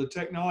environment or the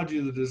technology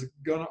that is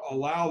going to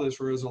allow this,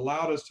 or has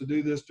allowed us to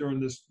do this during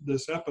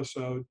this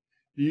episode,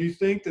 do you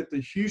think that the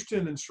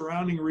Houston and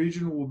surrounding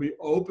region will be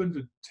open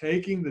to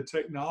taking the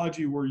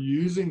technology we're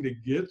using to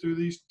get through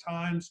these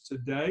times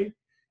today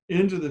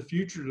into the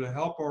future to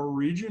help our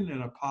region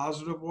in a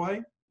positive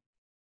way?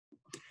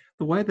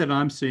 The way that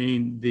I'm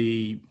seeing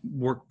the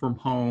work from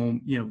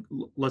home,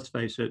 let's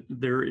face it,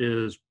 there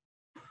is,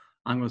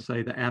 I'm going to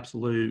say, the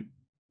absolute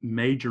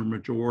major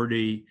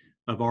majority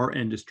of our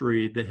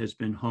industry that has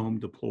been home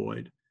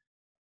deployed.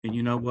 And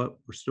you know what?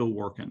 We're still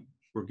working.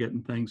 We're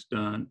getting things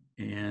done,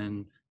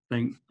 and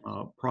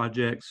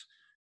projects,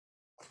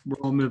 we're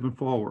all moving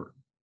forward.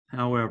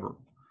 However,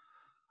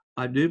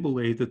 I do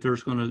believe that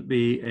there's going to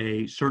be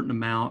a certain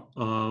amount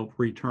of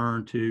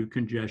return to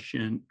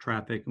congestion,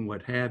 traffic, and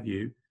what have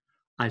you.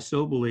 I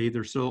still believe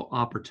there's still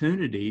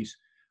opportunities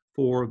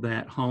for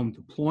that home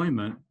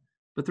deployment,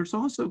 but there's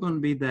also going to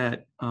be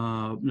that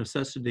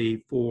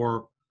necessity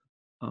for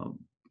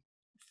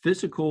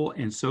physical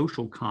and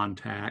social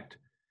contact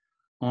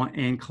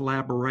and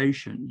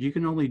collaboration. You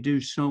can only do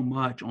so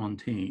much on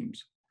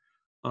Teams.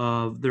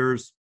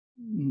 Let's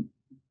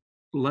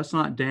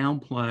not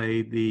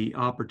downplay the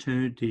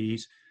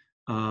opportunities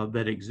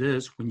that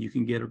exist when you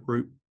can get a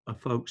group of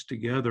folks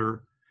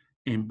together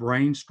and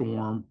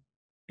brainstorm,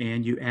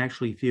 and you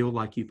actually feel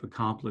like you've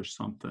accomplished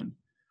something.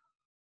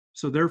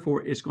 So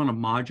therefore, it's going to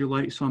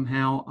modulate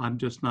somehow. I'm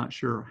just not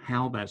sure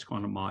how that's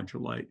going to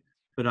modulate.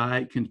 But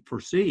I can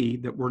foresee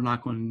that we're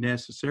not going to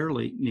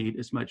necessarily need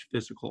as much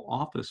physical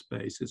office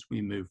space as we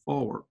move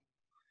forward.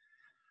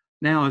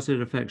 Now, as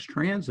it affects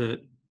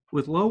transit,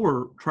 with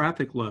lower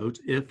traffic loads,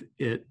 if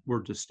it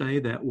were to stay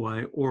that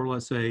way, or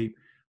let's say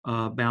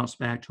bounce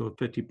back to a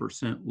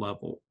 50%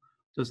 level,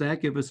 does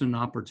that give us an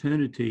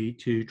opportunity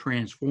to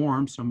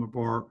transform some of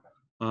our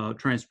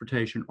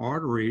transportation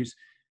arteries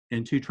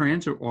into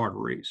transit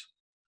arteries?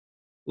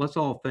 Let's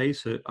all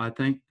face it, I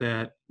think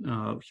that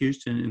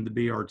Houston and the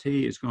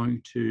BRT is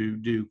going to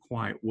do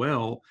quite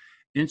well,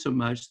 in so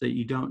much that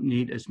you don't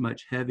need as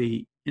much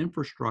heavy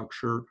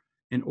infrastructure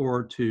in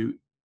order to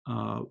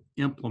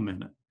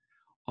implement it.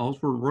 All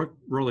we're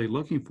really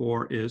looking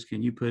for is,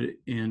 can you put it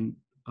in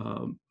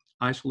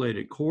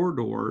isolated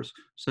corridors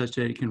such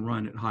that it can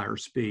run at higher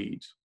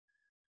speeds?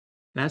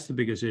 That's the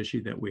biggest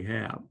issue that we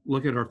have.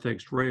 Look at our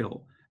fixed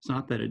rail. It's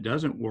not that it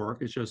doesn't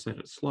work, it's just that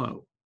it's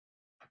slow.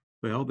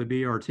 Well, the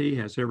BRT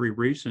has every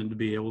reason to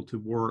be able to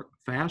work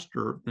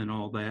faster than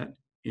all that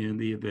in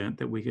the event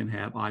that we can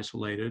have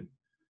isolated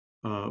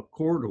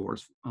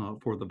corridors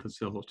for the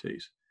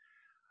facilities.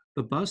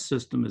 The bus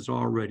system is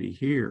already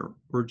here.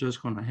 We're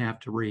just going to have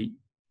to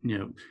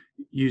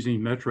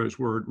using Metro's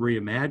word,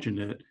 reimagine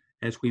it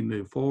as we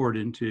move forward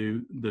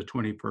into the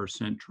 21st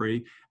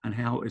century, and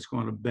how it's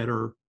going to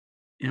better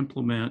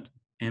implement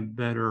and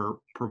better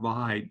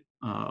provide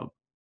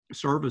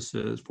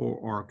services for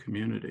our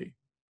community.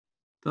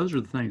 Those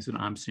are the things that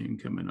I'm seeing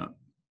coming up.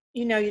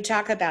 You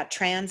talk about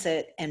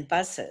transit and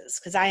buses,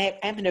 because I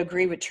happen to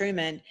agree with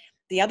Truman.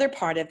 The other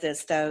part of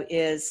this, though,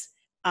 is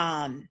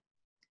a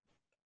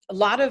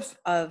lot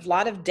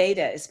of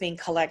data is being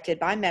collected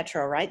by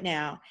Metro right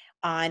now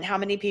on how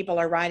many people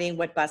are riding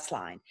what bus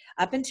line.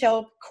 Up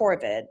until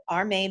COVID,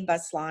 our main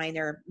bus line,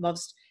 or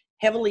most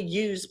heavily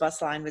used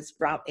bus line, was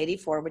Route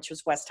 84, which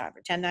was Westheimer,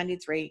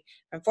 1093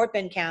 from Fort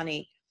Bend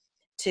County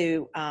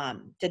to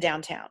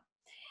downtown.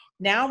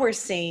 Now we're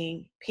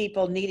seeing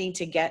people needing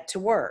to get to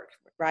work,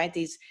 right?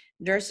 These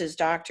nurses,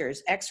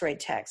 doctors, x-ray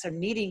techs are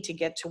needing to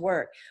get to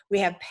work. We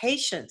have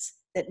patients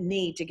that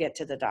need to get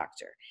to the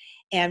doctor.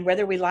 And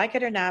whether we like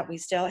it or not, we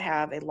still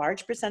have a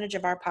large percentage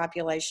of our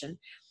population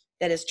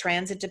that is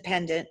transit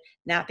dependent,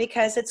 not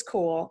because it's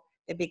cool,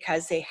 but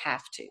because they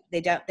have to.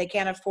 They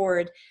can't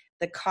afford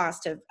the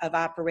cost of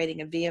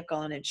operating a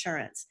vehicle and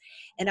insurance.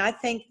 And I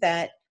think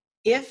that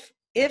if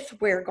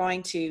we're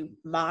going to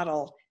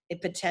model a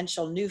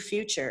potential new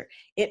future,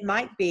 it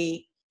might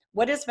be,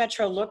 what does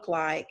Metro look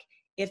like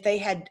if they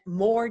had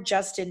more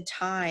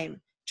just-in-time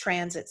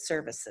transit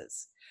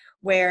services?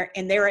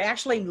 And they were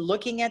actually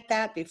looking at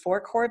that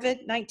before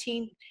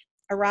COVID-19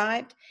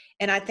 arrived.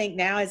 And I think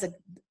now is a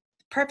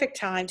perfect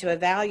time to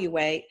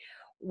evaluate,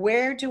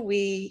 where do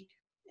we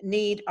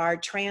need our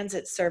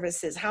transit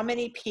services? How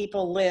many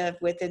people live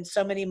within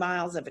so many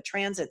miles of a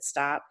transit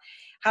stop?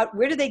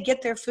 Where do they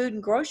get their food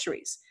and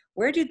groceries?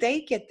 Where do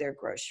they get their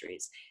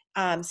groceries?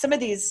 Some of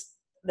these,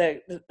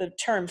 the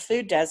term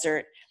food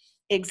desert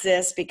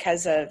exists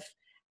because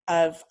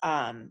of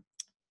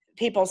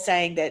people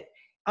saying that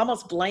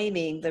almost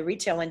blaming the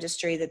retail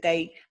industry that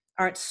they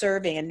aren't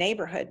serving a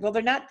neighborhood. Well,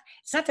 they're not.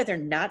 It's not that they're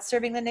not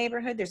serving the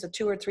neighborhood. There's a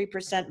 2 or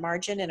 3%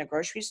 margin in a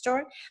grocery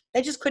store.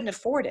 They just couldn't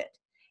afford it.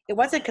 It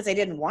wasn't because they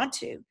didn't want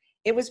to.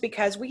 It was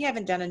because we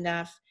haven't done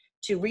enough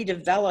to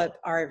redevelop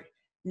our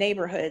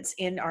neighborhoods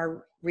in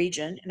our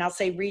region. And I'll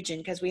say region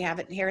because we have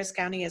it in Harris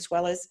County as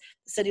well as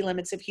the city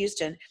limits of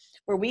Houston,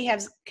 where we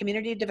have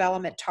community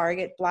development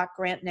target block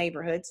grant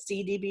neighborhoods,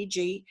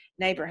 CDBG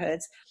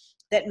neighborhoods,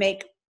 that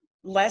make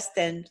less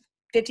than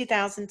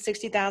 $50,000,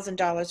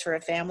 $60,000 for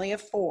a family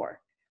of 4.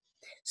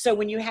 So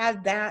when you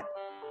have that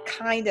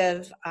kind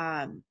of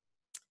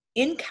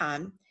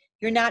income,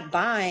 you're not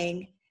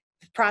buying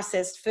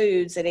processed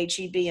foods at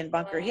HEB and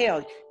Bunker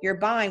Hill. You're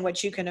buying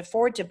what you can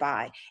afford to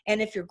buy.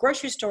 And if your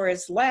grocery store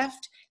is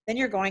left, then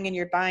you're going and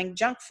you're buying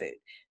junk food.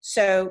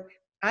 So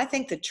I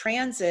think the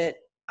transit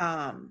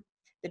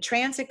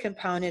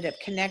component of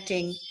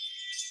connecting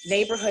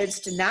neighborhoods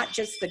to not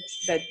just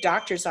the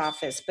doctor's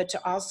office, but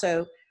to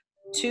also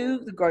to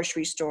the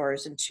grocery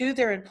stores and to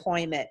their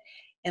employment,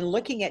 and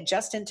looking at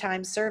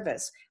just-in-time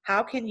service.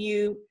 How can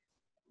you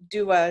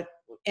do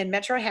and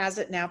Metro has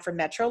it now for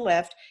Metro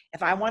Lift.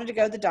 If I wanted to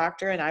go to the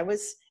doctor and I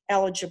was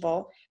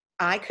eligible,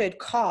 I could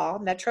call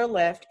Metro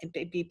Lift and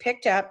be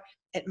picked up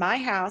at my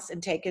house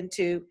and taken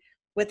to,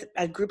 with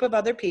a group of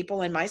other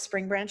people in my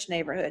Spring Branch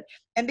neighborhood,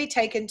 and be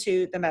taken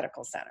to the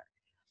medical center.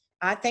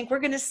 I think we're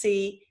going to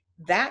see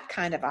that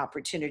kind of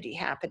opportunity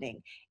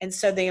happening. And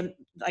so they,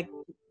 like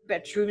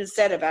Truman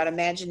said about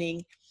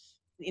imagining,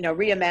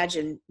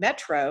 reimagine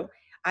Metro,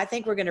 I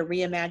think we're going to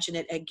reimagine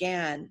it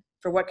again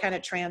for what kind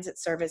of transit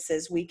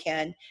services we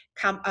can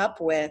come up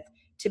with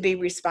to be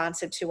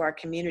responsive to our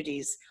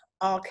communities,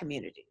 all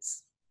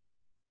communities.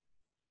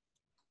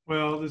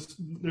 Well,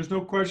 there's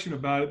no question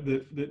about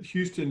it that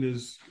Houston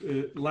is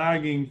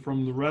lagging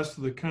from the rest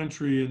of the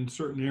country in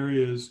certain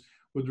areas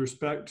with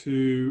respect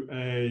to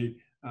a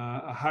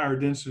higher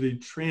density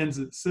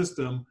transit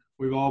system.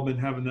 We've all been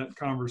having that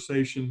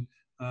conversation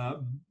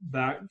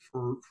back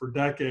for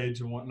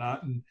decades and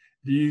whatnot. And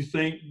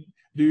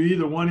do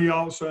either one of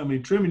y'all, so I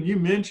mean, Truman, you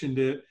mentioned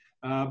it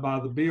by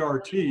the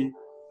BRT.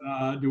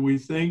 Do we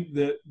think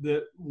that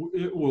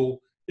it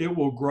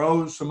will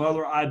grow some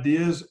other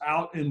ideas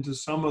out into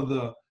some of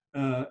the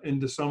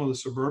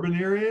suburban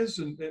areas,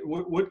 and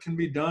what can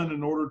be done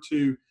in order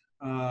to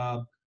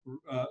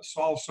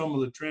solve some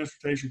of the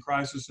transportation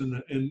crisis in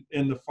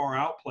the far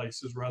out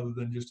places rather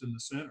than just in the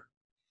center?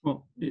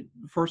 Well,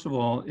 first of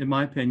all, in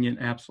my opinion,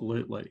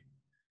 absolutely.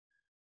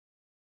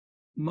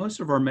 Most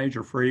of our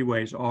major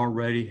freeways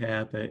already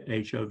have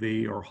a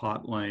HOV or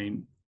hot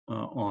lane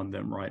on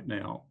them right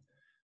now.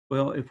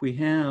 Well, if we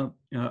have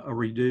a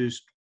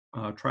reduced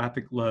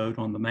traffic load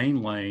on the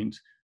main lanes,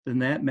 then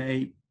that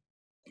may,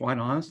 quite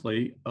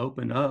honestly,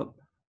 open up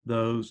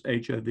those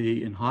HOV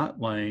and hot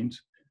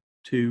lanes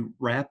to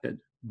rapid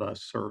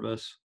bus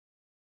service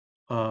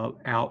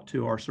out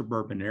to our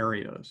suburban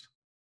areas.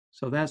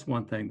 So that's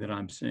one thing that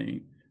I'm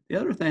seeing. The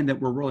other thing that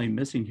we're really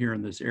missing here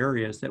in this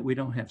area is that we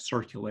don't have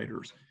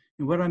circulators.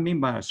 And what I mean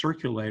by a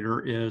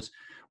circulator is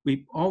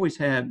we've always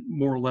had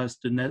more or less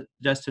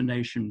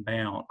destination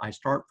bound. I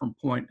start from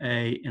point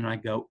A and I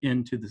go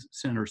into the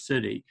center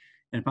city.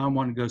 And if I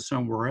want to go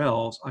somewhere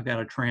else, I got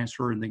to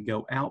transfer and then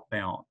go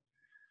outbound.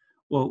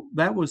 Well,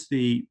 that was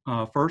the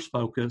first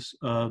focus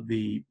of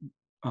the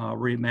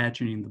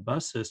reimagining the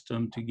bus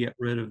system, to get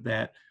rid of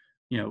that,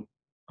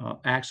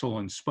 axle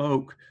and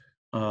spoke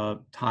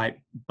type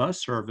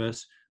bus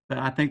service. But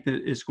I think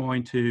that it's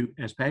going to,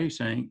 as Patty's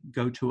saying,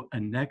 go to a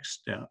next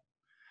step.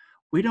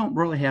 We don't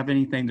really have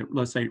anything that,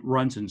 let's say,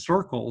 runs in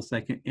circles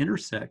that can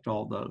intersect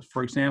all those.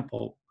 For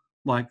example,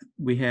 like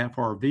we have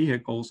for our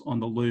vehicles on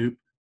the Loop,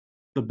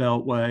 the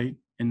Beltway,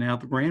 and now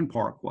the Grand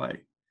Parkway.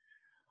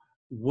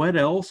 What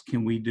else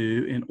can we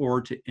do in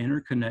order to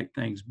interconnect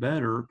things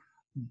better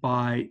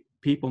by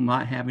people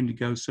not having to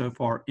go so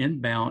far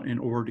inbound in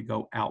order to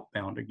go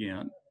outbound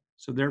again?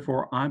 So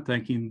therefore, I'm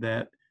thinking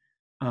that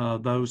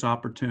those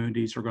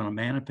opportunities are going to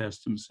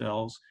manifest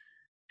themselves.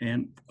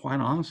 And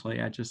quite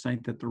honestly, I just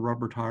think that the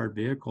rubber-tired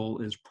vehicle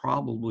is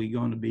probably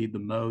going to be the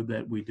mode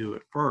that we do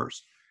it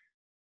first.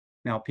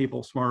 Now,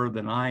 people smarter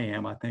than I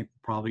am, I think,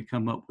 will probably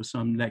come up with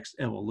some next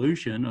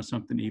evolution of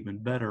something even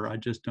better. I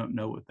just don't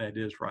know what that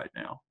is right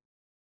now.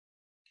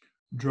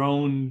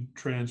 Drone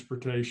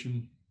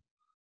transportation.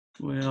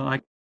 Well,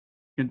 I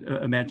can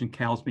imagine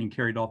cows being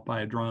carried off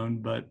by a drone,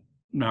 but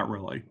not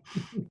really.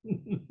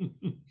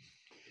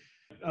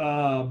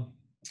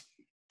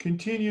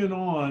 Continuing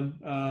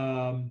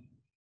on,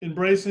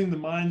 embracing the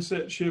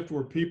mindset shift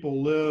where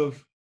people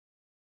live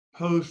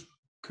post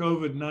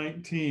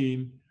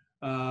COVID-19.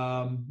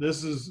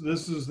 This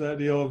is that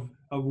deal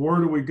of where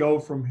do we go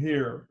from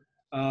here?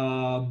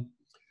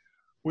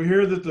 We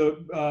hear that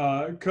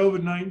the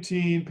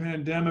COVID-19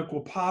 pandemic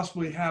will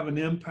possibly have an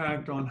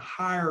impact on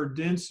higher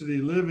density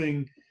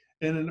living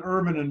in an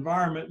urban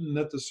environment, and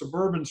that the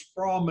suburban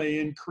sprawl may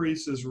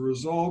increase as a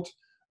result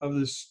of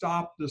the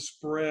stop the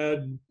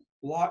spread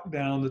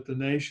lockdown that the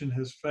nation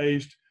has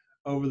faced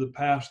over the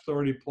past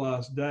 30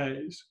 plus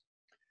days.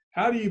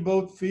 how do you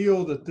both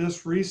feel that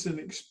this recent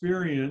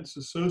experience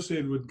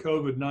associated with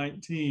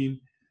COVID-19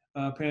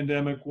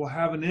 pandemic will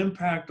have an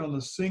impact on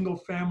the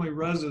single-family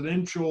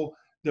residential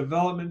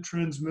development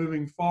trends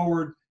moving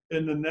forward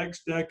in the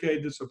next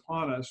decade that's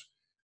upon us?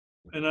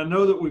 And I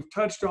know that we've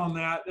touched on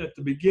that at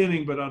the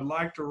beginning, but I'd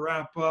like to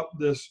wrap up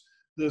this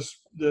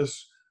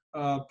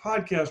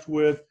podcast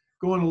with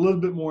going a little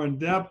bit more in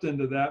depth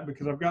into that,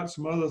 because I've got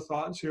some other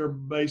thoughts here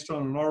based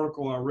on an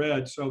article I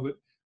read. So,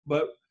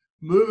 but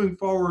moving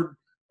forward,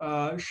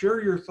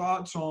 share your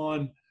thoughts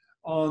on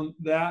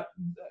that,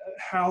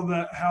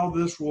 how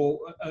this will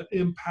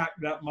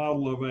impact that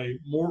model of a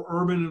more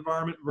urban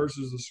environment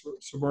versus the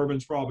suburban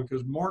sprawl.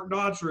 Because Mark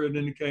Dodser had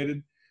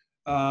indicated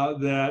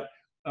that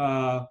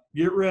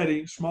get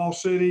ready, small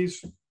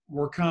cities,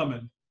 we're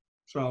coming.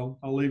 So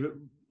I'll leave it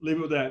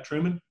with that.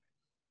 Truman?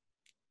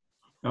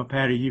 Oh,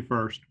 Patty, you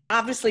first.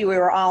 Obviously, we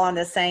were all on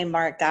the same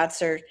Mark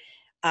Dodser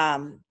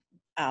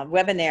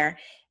webinar,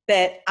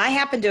 but I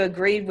happen to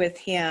agree with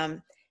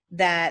him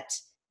that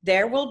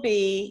there will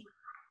be,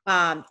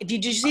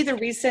 did you see the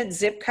recent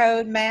zip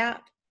code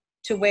map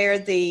to where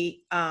the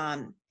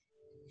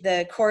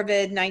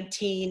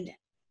COVID-19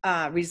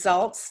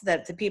 results,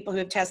 that the people who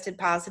have tested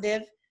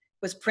positive,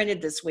 was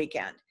printed this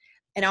weekend?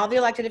 And all the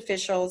elected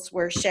officials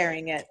were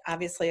sharing it,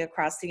 obviously,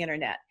 across the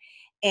internet.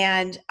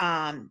 And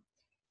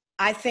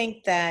I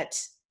think that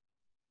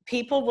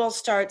people will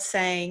start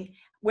saying,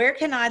 where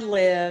can I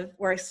live,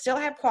 where I still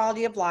have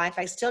quality of life,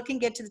 I still can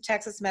get to the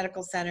Texas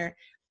Medical Center,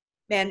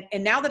 and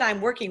now that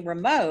I'm working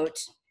remote,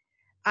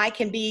 I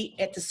can be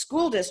at the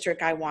school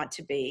district I want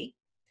to be,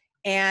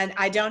 and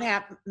I don't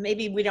have,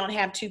 maybe we don't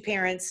have two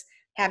parents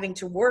having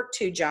to work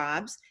two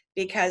jobs,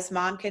 because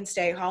mom can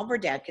stay home or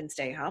dad can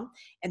stay home,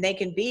 and they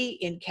can be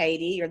in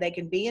Katy, or they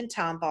can be in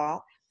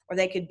Tomball, or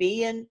they could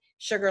be in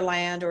Sugar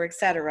Land, or et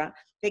cetera,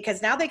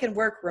 because now they can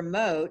work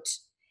remote.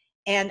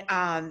 And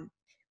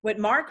what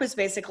Mark was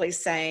basically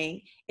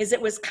saying is it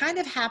was kind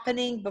of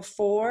happening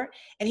before,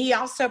 and he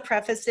also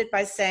prefaced it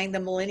by saying the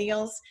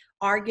millennials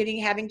are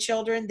having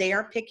children. They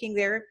are picking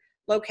their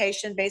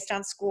location based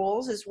on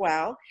schools as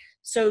well.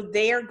 So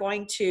they are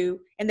going to,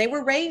 and they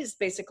were raised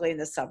basically in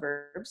the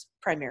suburbs,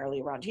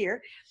 primarily around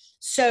here.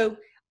 So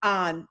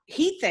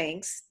he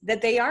thinks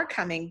that they are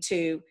coming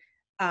to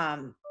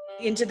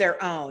into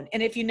their own.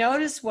 And if you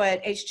notice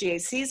what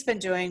HGAC has been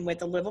doing with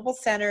the livable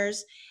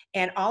centers,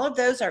 and all of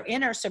those are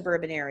in our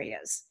suburban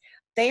areas,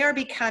 they are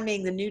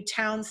becoming the new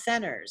town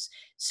centers.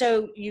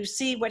 So you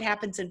see what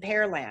happens in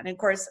Pearland. And of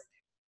course,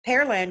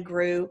 Pearland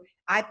grew,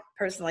 I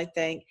personally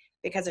think,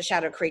 because of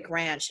Shadow Creek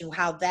Ranch, and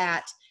how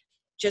that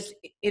just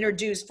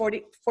introduced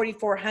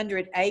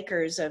 4,400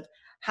 acres of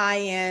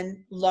high-end,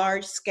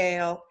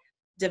 large-scale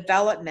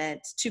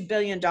development, $2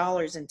 billion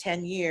in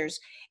 10 years,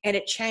 and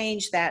it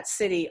changed that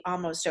city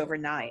almost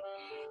overnight.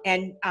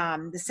 And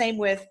the same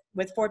with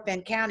Fort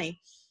Bend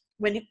County.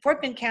 When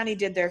Fort Bend County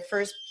did their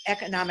first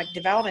economic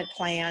development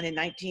plan in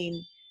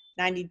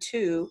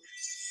 1992,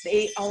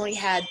 they only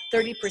had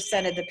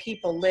 30% of the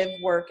people live,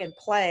 work, and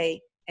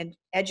play and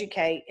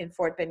educate in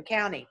Fort Bend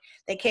County.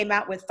 They came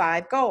out with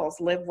 5 goals: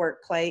 live,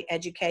 work, play,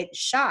 educate,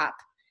 shop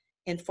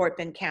in Fort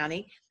Bend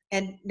County.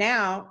 And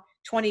now,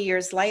 20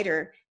 years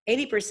later,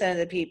 80% of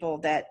the people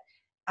that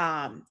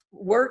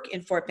work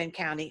in Fort Bend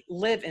County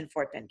live in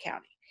Fort Bend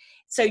County.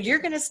 So you're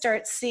going to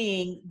start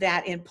seeing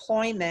that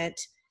employment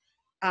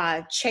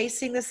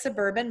chasing the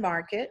suburban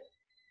market.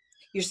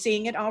 You're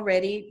seeing it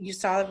already. You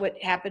saw what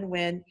happened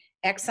when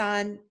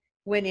Exxon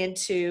went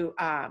into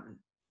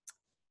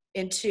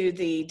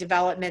the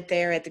development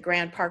there at the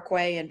Grand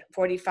Parkway and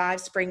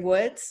 45 Spring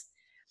Woods.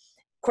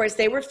 Of course,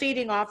 they were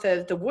feeding off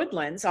of the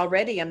Woodlands,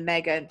 already a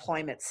mega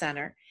employment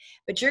center,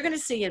 but you're going to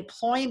see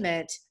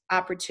employment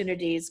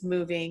opportunities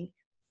moving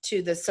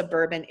to the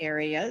suburban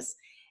areas.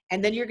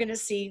 And then you're going to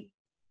see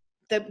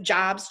the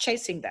jobs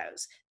chasing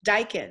those.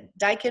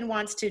 Daikin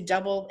wants to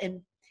double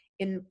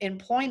in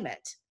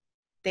employment.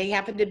 They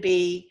happen to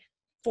be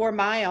 4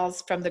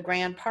 miles from the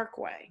Grand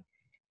Parkway.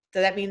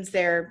 So that means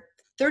they're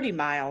 30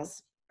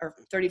 miles or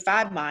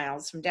 35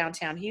 miles from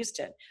downtown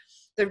Houston.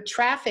 The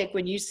traffic,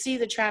 when you see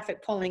the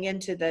traffic pulling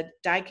into the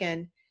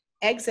Daikin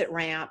exit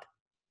ramp,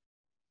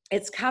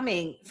 it's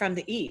coming from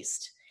the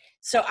east.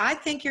 So I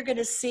think you're going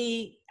to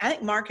see, I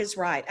think Mark is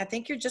right. I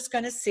think you're just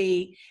going to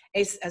see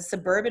a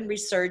suburban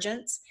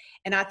resurgence,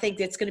 and I think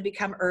it's going to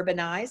become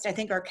urbanized. I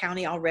think our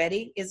county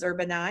already is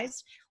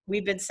urbanized.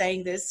 We've been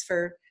saying this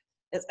for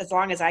as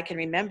long as I can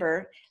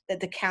remember, that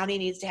the county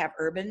needs to have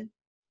urban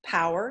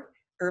power.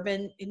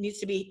 It needs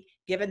to be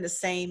given the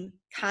same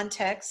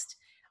context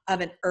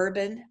of an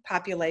urban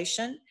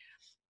population,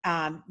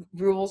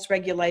 rules,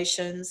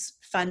 regulations,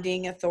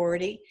 funding,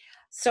 authority.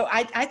 So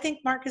I think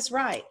Mark is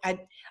right.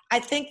 I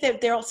think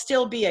that there'll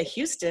still be a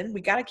Houston. We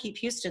got to keep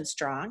Houston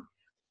strong.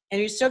 And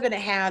you're still going to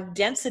have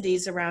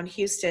densities around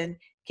Houston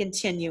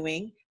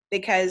continuing,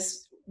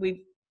 because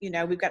we've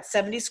got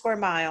 70 square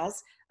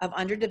miles of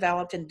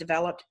underdeveloped and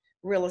developed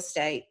real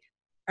estate,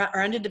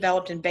 or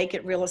underdeveloped and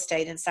vacant real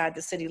estate inside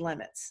the city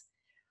limits.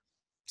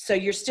 So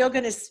you're still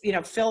going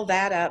to, fill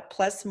that up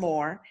plus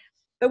more.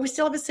 but we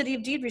still have a city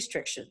of deed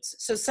restrictions.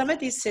 So some of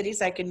these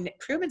cities, like in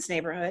Truman's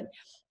neighborhood,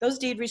 those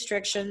deed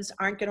restrictions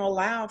aren't going to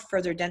allow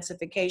further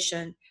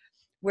densification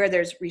where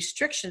there's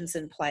restrictions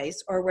in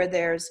place, or where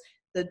there's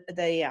the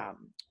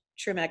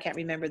Truman, I can't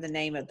remember the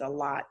name of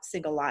the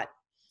single lot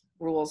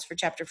rules for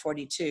chapter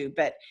 42,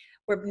 but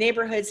where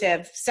neighborhoods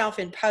have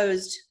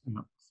self-imposed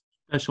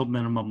special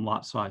minimum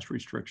lot size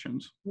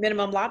restrictions.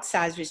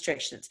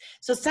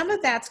 So some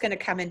of that's going to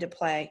come into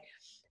play,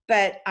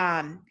 but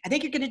I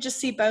think you're going to just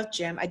see both,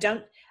 Jim. I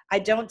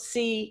don't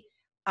see,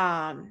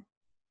 I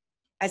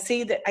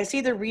see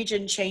the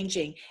region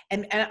changing,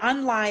 and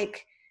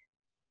unlike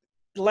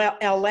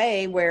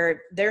LA,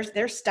 where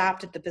they're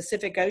stopped at the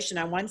Pacific Ocean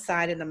on one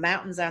side and the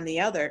mountains on the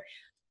other,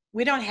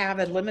 we don't have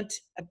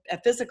a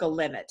physical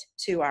limit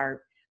to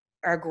our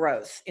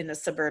growth in the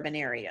suburban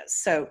areas.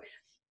 So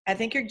I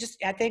think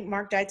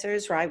Mark Deitzer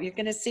is right. You're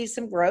going to see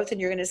some growth,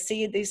 and you're going to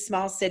see these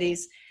small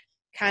cities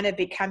kind of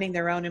becoming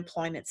their own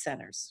employment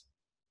centers.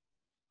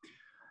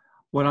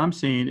 What I'm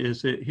seeing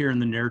is that here in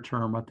the near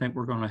term, I think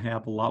we're going to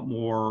have a lot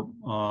more,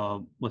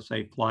 let's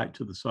say, flight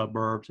to the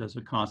suburbs as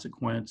a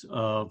consequence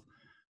of,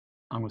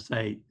 I'm going to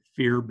say,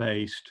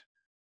 fear-based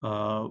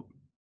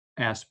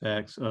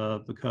aspects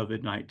of the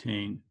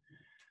COVID-19.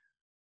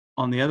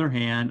 On the other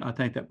hand, I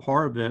think that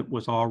part of it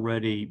was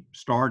already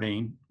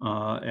starting,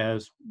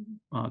 as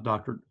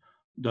Dr.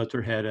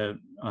 Dutzer had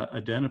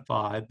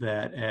identified,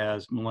 that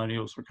as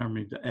millennials are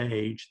coming to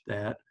age,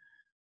 that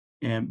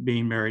and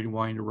being married and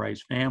wanting to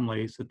raise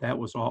families, that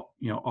was all,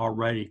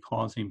 already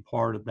causing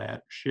part of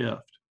that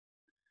shift.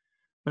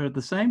 But at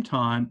the same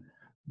time,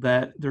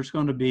 that there's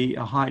going to be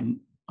a heightened,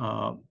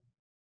 I'm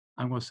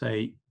going to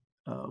say,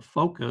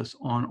 focus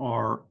on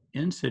our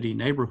in-city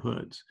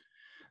neighborhoods.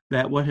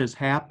 That what has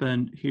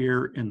happened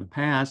here in the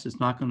past is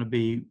not going to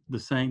be the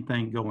same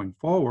thing going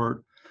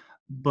forward,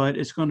 but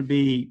it's going to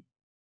be,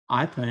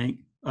 I think,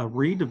 a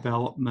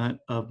redevelopment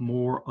of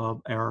more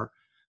of our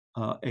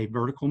a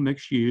vertical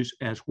mixed use,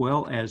 as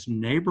well as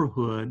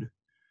neighborhood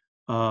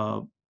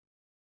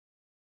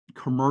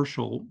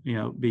commercial,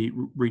 be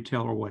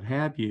retail or what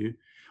have you,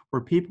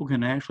 where people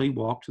can actually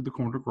walk to the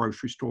corner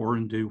grocery store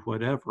and do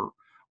whatever,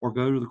 or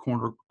go to the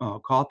corner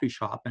coffee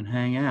shop and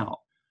hang out,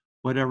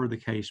 whatever the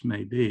case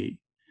may be.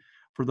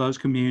 For those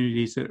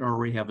communities that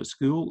already have a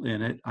school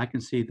in it, I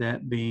can see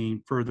that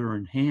being further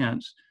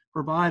enhanced,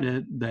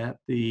 provided that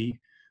the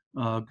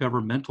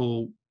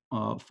governmental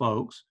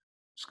folks,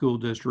 school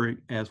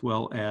district, as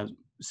well as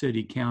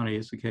city, county,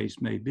 as the case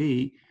may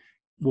be,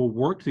 will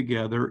work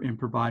together in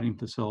providing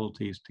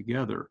facilities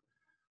together.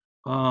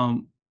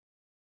 The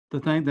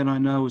thing that I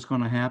know is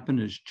going to happen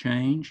is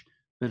change,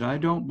 but I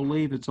don't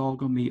believe it's all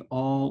going to be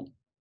all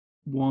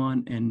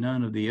one and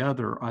none of the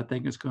other. I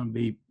think it's going to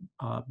be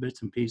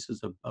bits and pieces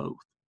of both.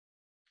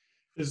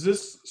 Is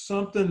this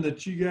something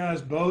that you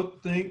guys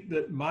both think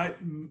that might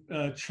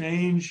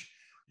change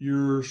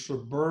your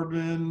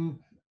suburban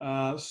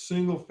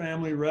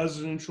single-family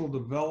residential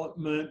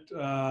development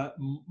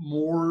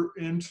more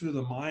into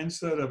the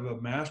mindset of a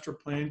master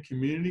plan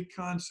community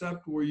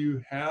concept, where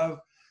you have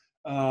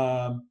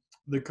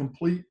the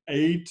complete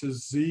A to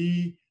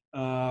Z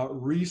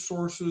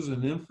resources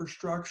and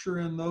infrastructure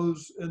in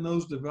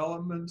those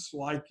developments,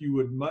 like you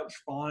would much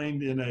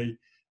find in a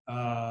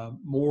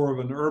more of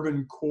an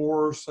urban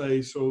core,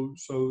 say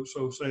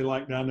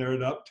like down there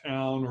at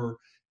Uptown or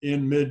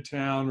in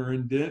Midtown or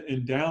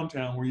in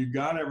downtown, where you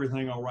got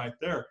everything all right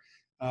there?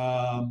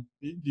 Do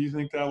you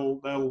think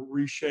that'll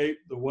reshape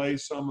the way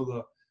some of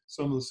the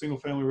single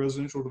family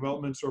residential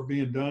developments are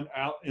being done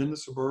out in the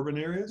suburban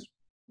areas?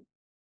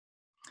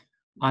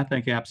 I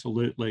think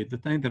absolutely. The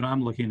thing that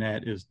I'm looking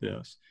at is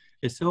this.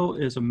 It still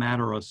is a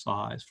matter of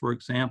size. For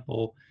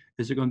example,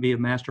 is it going to be a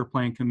master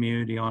plan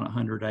community on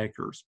 100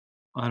 acres?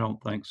 I don't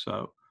think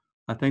so.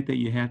 I think that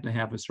you have to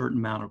have a certain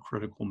amount of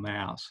critical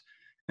mass.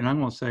 And I'm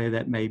going to say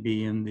that may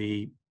be in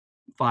the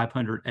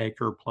 500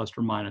 acre plus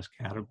or minus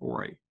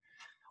category.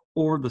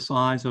 Or the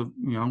size of,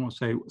 I'm going to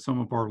say some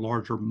of our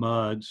larger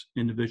MUDs,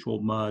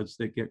 individual MUDs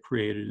that get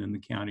created in the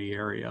county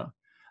area,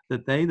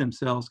 that they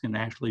themselves can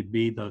actually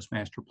be those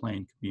master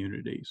plan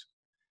communities.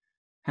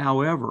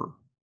 However,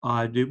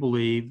 I do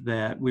believe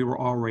that we were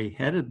already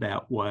headed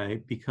that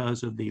way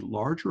because of the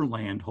larger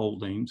land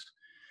holdings,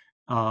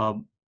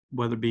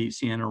 whether it be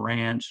Sienna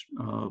Ranch,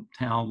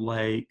 Town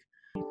Lake.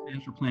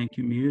 Master plan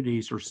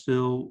communities are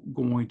still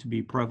going to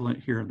be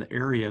prevalent here in the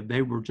area.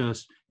 They were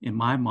just, in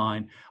my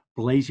mind,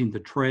 blazing the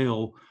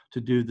trail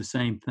to do the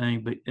same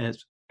thing, but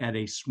at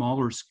a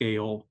smaller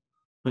scale,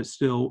 but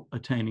still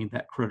attaining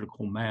that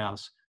critical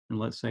mass. And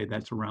let's say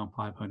that's around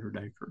 500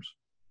 acres.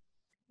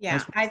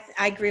 Yeah, I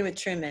agree with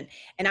Truman.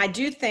 And I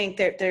do think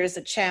that there's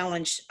a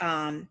challenge,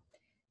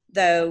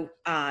 though,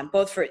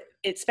 both for,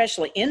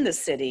 especially in the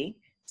city,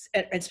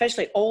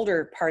 especially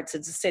older parts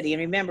of the city. And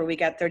remember, we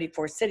got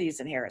 34 cities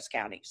in Harris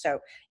County, so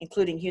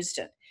including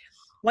Houston.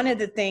 One of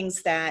the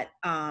things that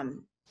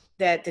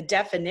that the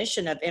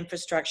definition of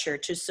infrastructure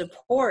to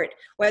support,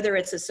 whether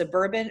it's a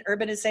suburban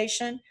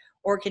urbanization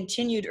or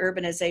continued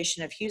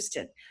urbanization of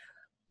Houston,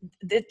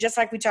 just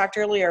like we talked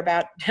earlier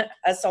about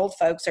us old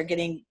folks are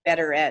getting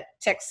better at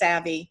tech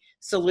savvy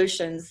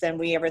solutions than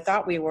we ever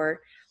thought we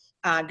were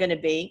going to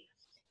be.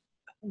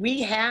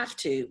 We have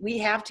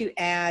to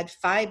add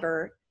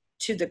fiber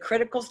to the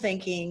critical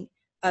thinking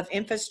of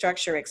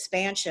infrastructure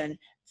expansion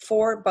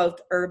for both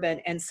urban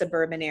and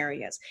suburban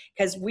areas.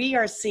 Because we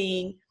are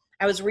seeing,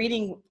 I was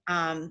reading,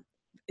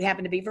 it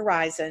happened to be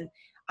Verizon,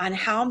 on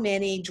how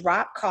many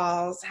drop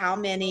calls, how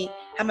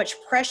much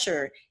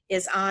pressure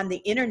is on the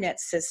internet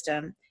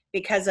system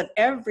because of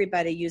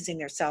everybody using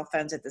their cell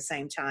phones at the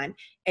same time,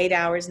 8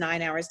 hours,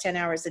 9 hours, 10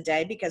 hours a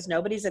day, because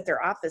nobody's at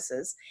their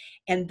offices.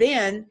 And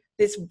then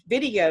this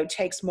video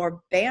takes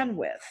more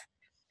bandwidth.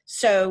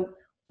 So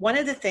one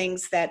of the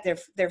things that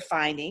they're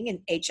finding in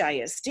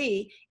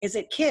HISD is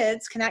that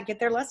kids cannot get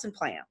their lesson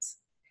plans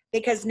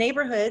because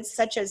neighborhoods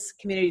such as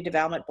community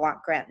development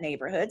block grant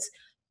neighborhoods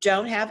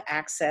don't have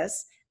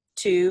access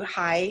to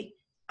high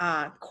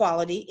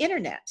quality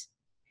internet.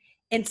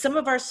 In some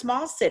of our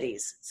small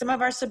cities, some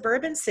of our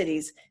suburban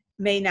cities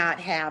may not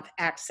have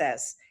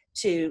access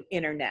to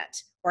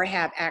internet or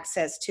have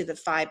access to the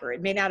fiber.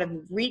 It may not have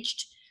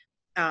reached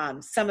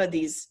some of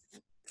these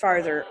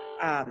farther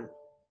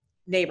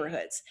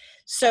neighborhoods.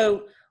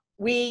 So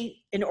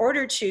we, in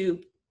order to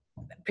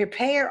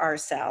prepare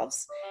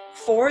ourselves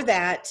for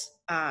that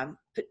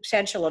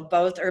potential of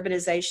both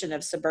urbanization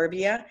of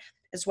suburbia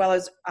as well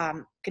as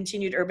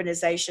continued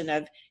urbanization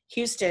of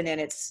Houston and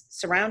its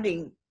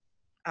surrounding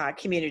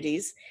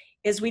communities,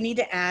 is we need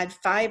to add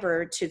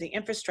fiber to the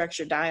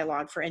infrastructure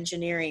dialogue for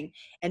engineering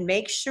and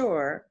make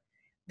sure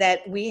that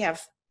we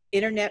have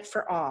internet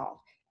for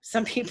all.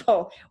 Some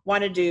people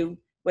want to do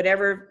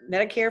whatever,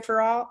 Medicare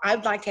for all.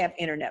 I'd like to have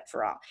internet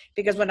for all,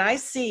 because when I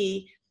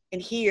see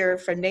and hear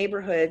from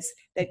neighborhoods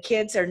that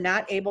kids are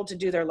not able to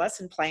do their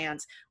lesson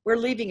plans, we're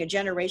leaving a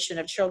generation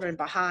of children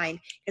behind,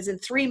 because in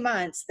 3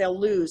 months they'll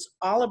lose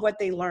all of what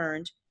they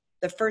learned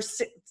the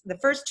first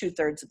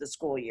 2/3 of the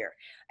school year.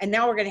 And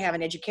now we're going to have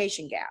an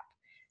education gap.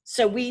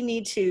 So we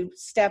need to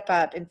step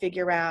up and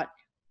figure out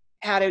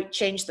how to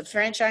change the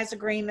franchise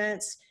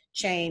agreements,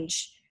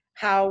 change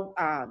how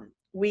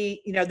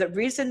the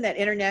reason that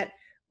internet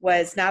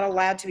was not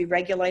allowed to be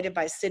regulated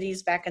by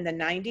cities back in the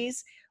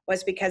 90s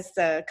was because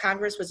the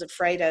Congress was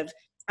afraid of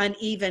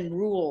uneven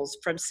rules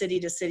from city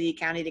to city,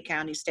 county to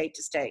county, state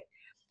to state.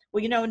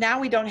 Well, now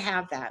we don't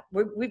have that.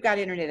 We've got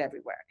internet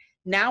everywhere.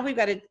 Now we've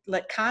got to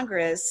let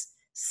Congress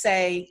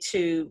say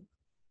to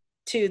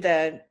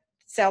the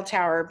cell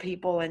tower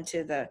people and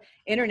to the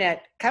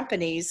internet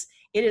companies,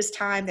 it is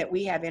time that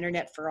we have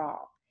internet for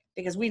all,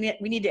 because we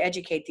need to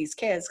educate these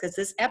kids, because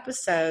this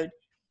episode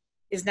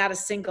is not a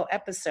single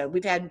episode.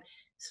 We've had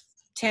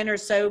 10 or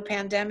so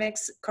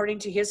pandemics, according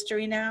to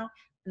history now,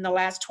 in the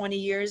last 20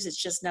 years.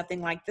 It's just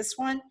nothing like this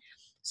one.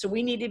 So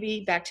we need to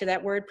be, back to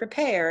that word,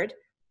 prepared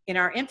in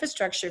our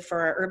infrastructure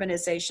for our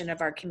urbanization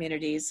of our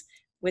communities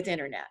with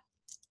internet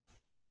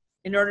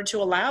in order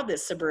to allow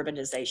this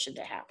suburbanization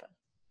to happen.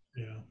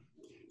 Yeah,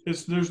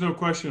 there's no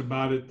question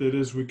about it that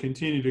as we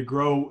continue to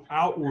grow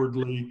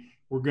outwardly,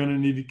 we're going to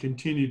need to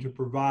continue to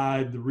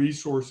provide the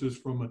resources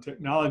from a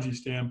technology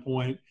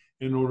standpoint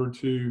in order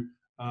to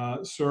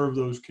serve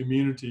those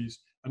communities.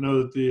 I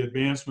know that the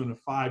advancement of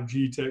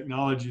 5G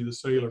technology, the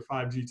cellular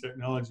 5G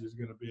technology, is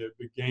going to be a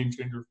big game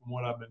changer from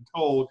what I've been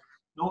told.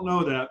 Don't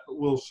know that, but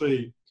we'll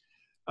see.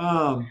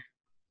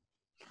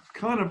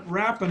 Kind of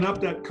wrapping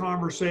up that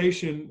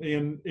conversation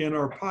in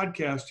our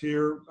podcast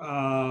here,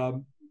 I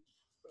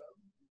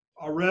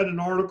read an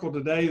article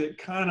today that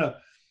kind of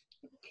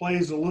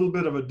plays a little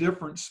bit of a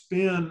different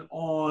spin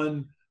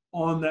on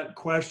that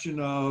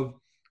question of,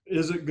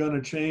 is it going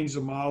to change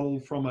the model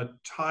from a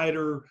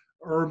tighter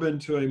urban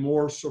to a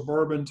more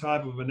suburban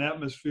type of an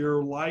atmosphere,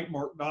 like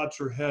Mark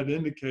Knudson had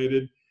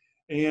indicated.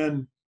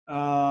 And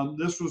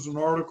this was an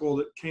article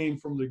that came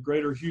from the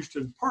Greater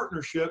Houston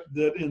Partnership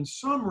that in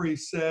summary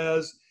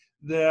says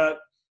that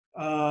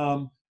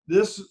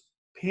this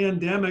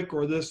pandemic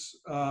or this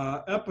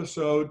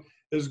episode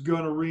is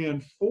going to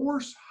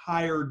reinforce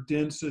higher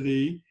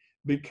density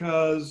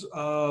because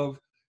of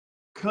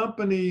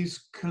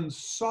companies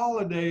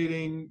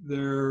consolidating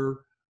their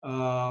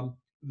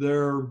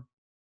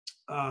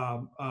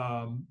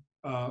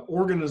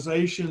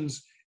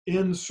organizations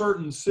in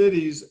certain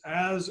cities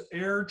as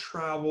air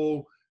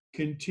travel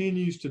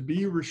continues to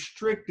be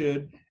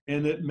restricted,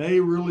 and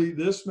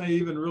this may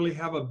even really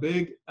have a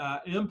big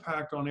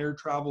impact on air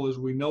travel as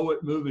we know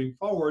it moving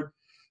forward.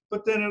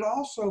 But then it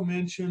also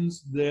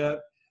mentions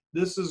that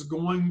this is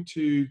going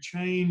to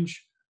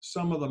change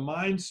some of the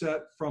mindset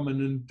from an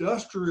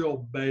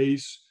industrial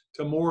base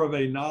to more of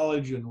a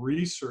knowledge and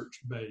research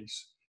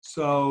base.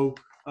 So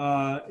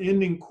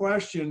ending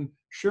question,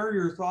 share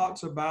your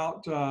thoughts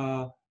about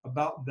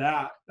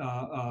that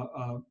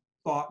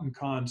thought and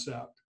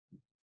concept.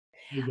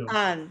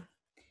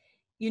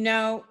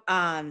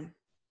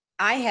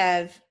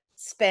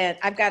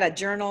 I've got a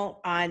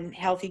journal on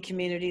healthy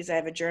communities. I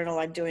have a journal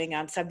I'm doing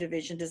on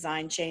subdivision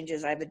design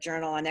changes. I have a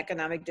journal on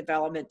economic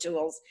development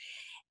tools.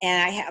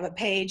 And I have a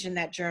page in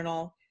that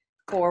journal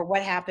for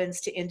what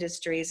happens to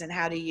industries and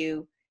how do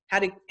you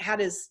how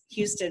does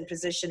Houston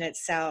position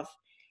itself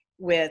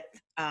with,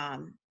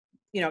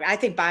 I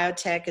think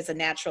biotech is a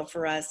natural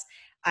for us.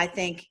 I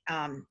think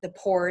the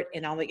port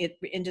and all the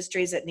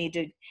industries that need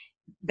to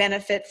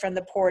benefit from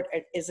the port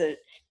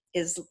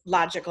is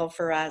logical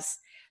for us.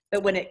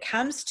 But when it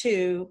comes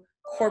to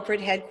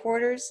corporate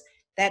headquarters,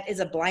 that is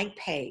a blank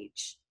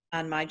page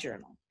on my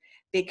journal,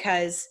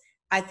 because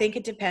I think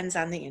it depends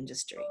on the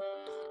industry.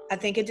 I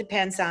think it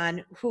depends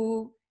on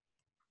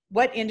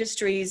what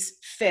industries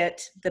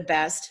fit the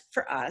best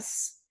for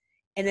us.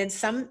 And then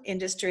some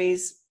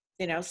industries,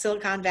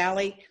 Silicon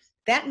Valley,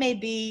 that may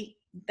be,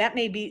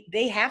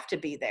 they have to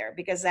be there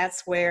because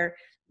that's where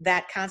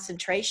that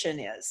concentration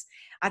is.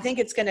 I think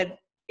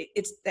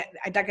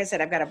like I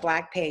said, I've got a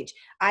black page.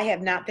 I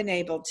have not been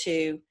able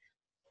to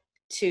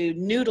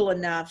noodle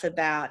enough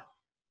about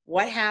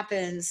what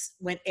happens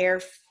when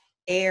air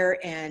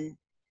and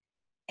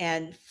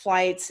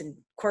flights and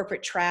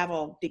corporate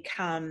travel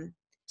become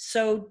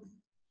so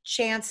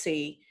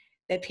chancy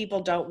that people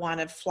don't want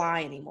to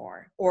fly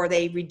anymore, or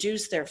they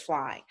reduce their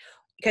flying.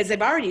 Because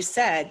they've already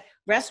said,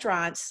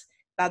 restaurants,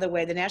 by the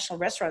way, the National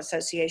Restaurant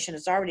Association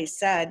has already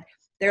said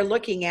they're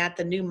looking at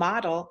the new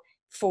model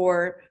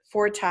for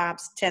 4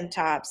 tops, 10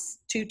 tops,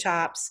 2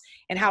 tops,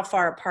 and how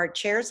far apart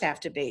chairs have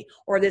to be,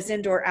 or this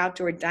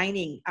indoor-outdoor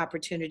dining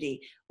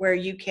opportunity where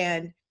you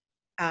can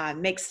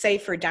make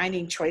safer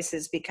dining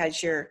choices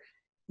because you're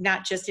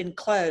not just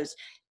enclosed.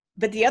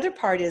 But the other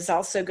part is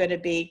also going to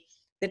be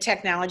the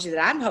technology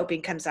that I'm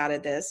hoping comes out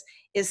of this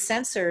is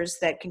sensors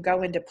that can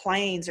go into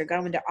planes or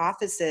go into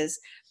offices,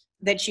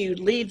 that you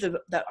leave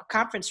the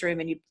conference room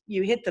and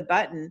you hit the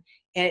button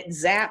and it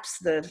zaps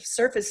the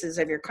surfaces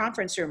of your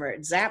conference room, or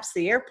it zaps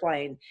the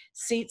airplane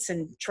seats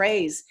and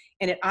trays,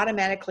 and it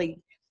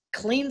automatically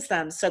cleans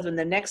them so when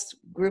the next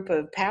group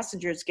of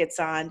passengers gets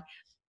on,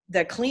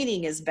 the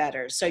cleaning is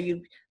better. So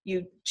you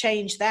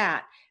change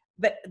that.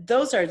 But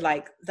those are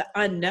like the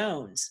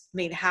unknowns. I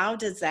mean, how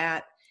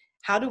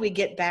do we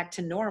get back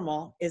to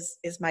normal is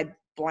my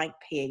blank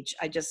page.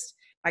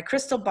 My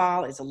crystal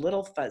ball is a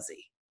little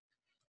fuzzy.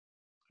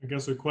 I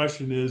guess the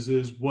question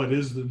is what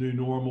is the new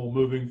normal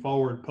moving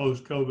forward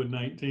post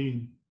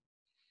COVID-19?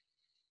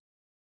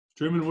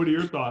 Truman, what are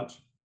your thoughts?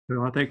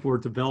 Well, I think we're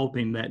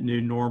developing that new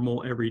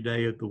normal every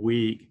day of the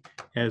week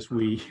as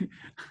we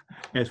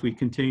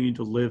continue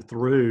to live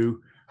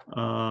through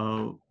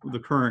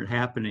the current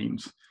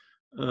happenings.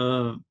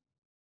 I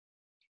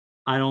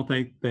don't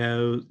think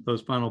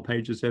those final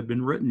pages have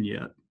been written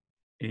yet,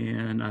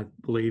 and I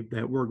believe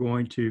that we're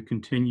going to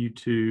continue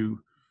to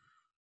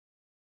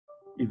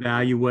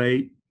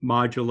evaluate,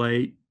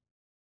 modulate,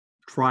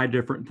 try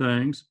different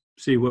things,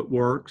 see what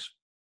works,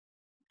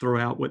 throw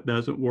out what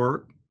doesn't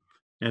work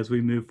as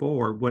we move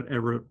forward,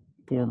 whatever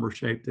form or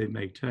shape they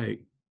may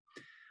take.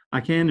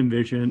 I can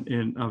envision,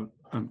 and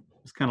I'm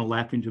just kind of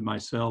laughing to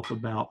myself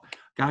about,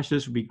 gosh,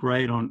 this would be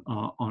great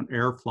on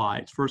air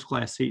flights, first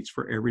class seats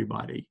for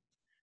everybody.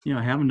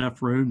 Have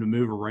enough room to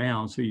move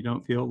around so you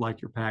don't feel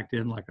like you're packed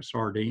in like a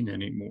sardine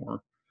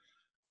anymore.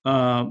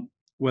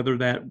 Whether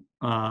that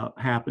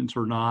happens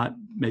or not,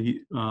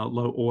 maybe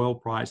low oil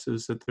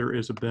prices, that there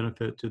is a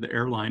benefit to the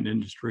airline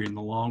industry in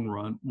the long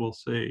run, we'll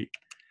see.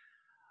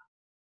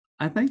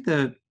 I think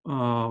that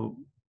I'm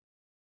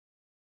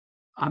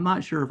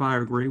not sure if I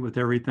agree with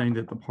everything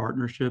that the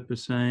partnership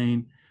is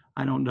saying.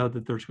 I don't know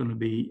that there's going to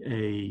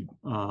be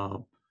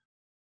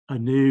a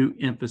new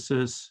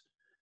emphasis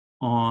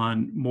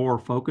on more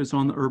focus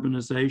on the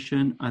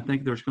urbanization. I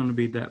think there's going to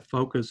be that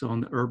focus on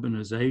the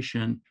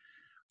urbanization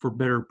for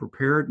better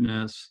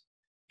preparedness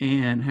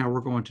and how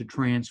we're going to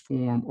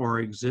transform our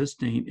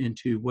existing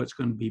into what's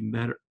going to be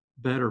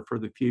better for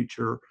the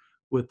future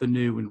with the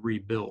new and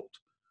rebuilt.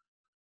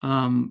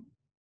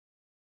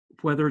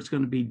 Whether it's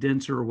going to be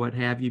denser or what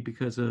have you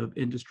because of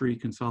industry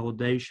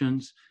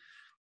consolidations,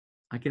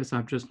 I guess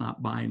I'm just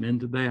not buying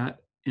into that,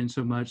 in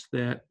so much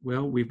that,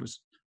 well, we've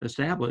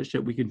established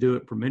that we can do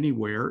it from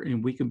anywhere,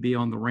 and we can be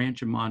on the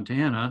ranch in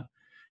Montana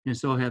and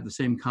still have the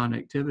same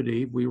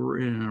connectivity if we were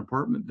in an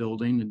apartment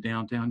building in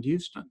downtown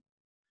Houston.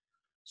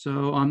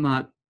 So I'm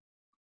not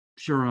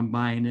sure I'm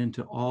buying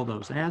into all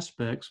those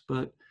aspects,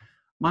 but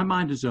my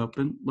mind is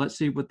open. Let's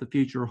see what the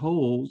future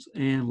holds,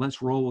 and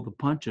let's roll with the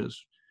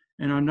punches.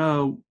 And I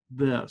know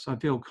this, I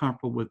feel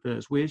comfortable with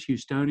this. We as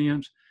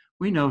Houstonians,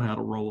 we know how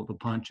to roll with the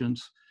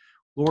punches.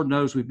 Lord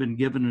knows we've been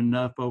given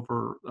enough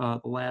over the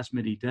last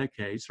many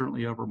decades,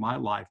 certainly over my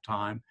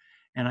lifetime,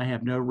 and I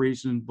have no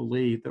reason to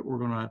believe that we're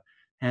going to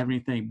have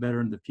anything better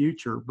in the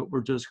future, but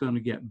we're just going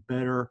to get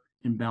better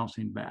in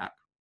bouncing back.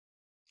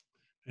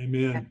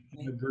 Amen.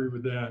 I agree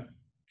with that.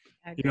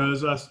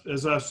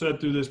 As I've said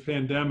through this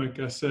pandemic,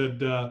 I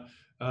said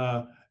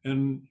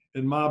in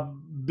my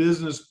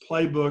business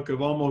playbook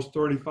of almost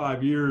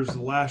 35 years,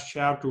 the last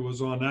chapter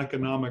was on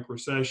economic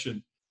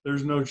recession.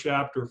 There's no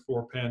chapter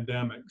for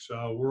pandemic.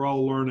 So we're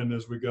all learning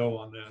as we go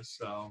on this.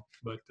 So,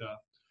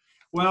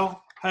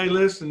 well, hey,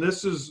 listen,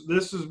 this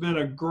has been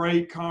a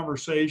great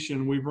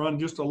conversation. We've run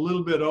just a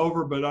little bit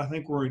over, but I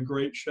think we're in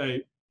great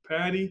shape.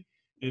 Patti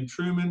and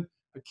Truman,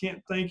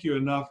 can't thank you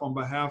enough on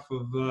behalf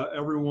of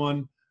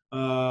everyone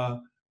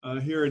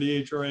here at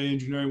EHRA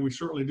Engineering. We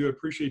certainly do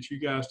appreciate you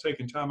guys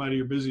taking time out of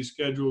your busy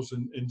schedules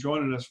and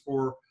joining us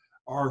for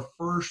our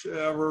first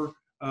ever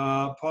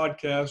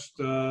podcast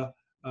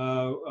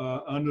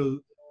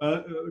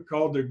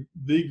called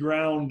the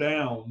Ground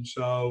Down.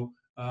 So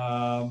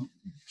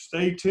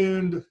stay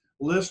tuned,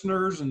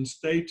 listeners, and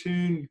stay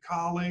tuned,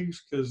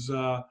 colleagues, because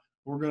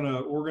we're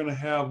gonna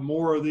have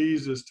more of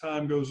these as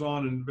time goes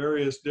on in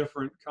various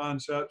different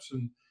concepts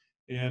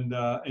and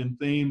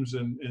themes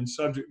and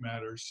subject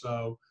matters.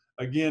 So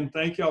again,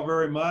 thank y'all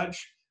very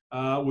much.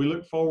 We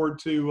look forward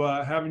to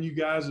having you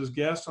guys as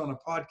guests on a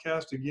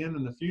podcast again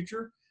in the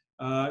future.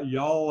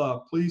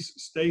 Y'all please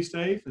stay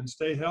safe and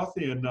stay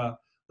healthy, and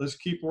let's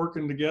keep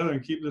working together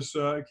and keep this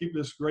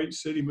great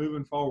city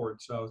moving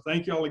forward. So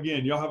thank y'all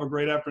again. Y'all have a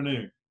great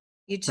afternoon.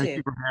 You too. Thank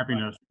you for having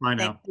us. Bye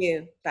now. Thank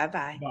you.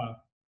 Bye-bye. Bye.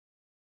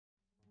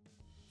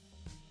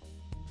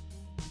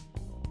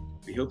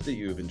 We hope that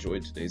you have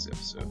enjoyed today's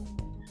episode.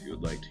 If you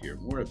would like to hear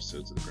more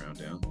episodes of The Ground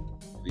Down,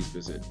 please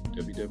visit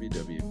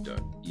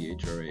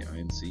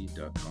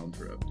www.ehrainc.com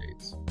for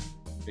updates.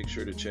 Make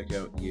sure to check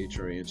out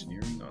EHRA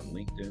Engineering on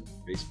LinkedIn,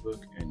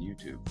 Facebook, and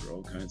YouTube for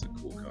all kinds of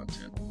cool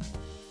content.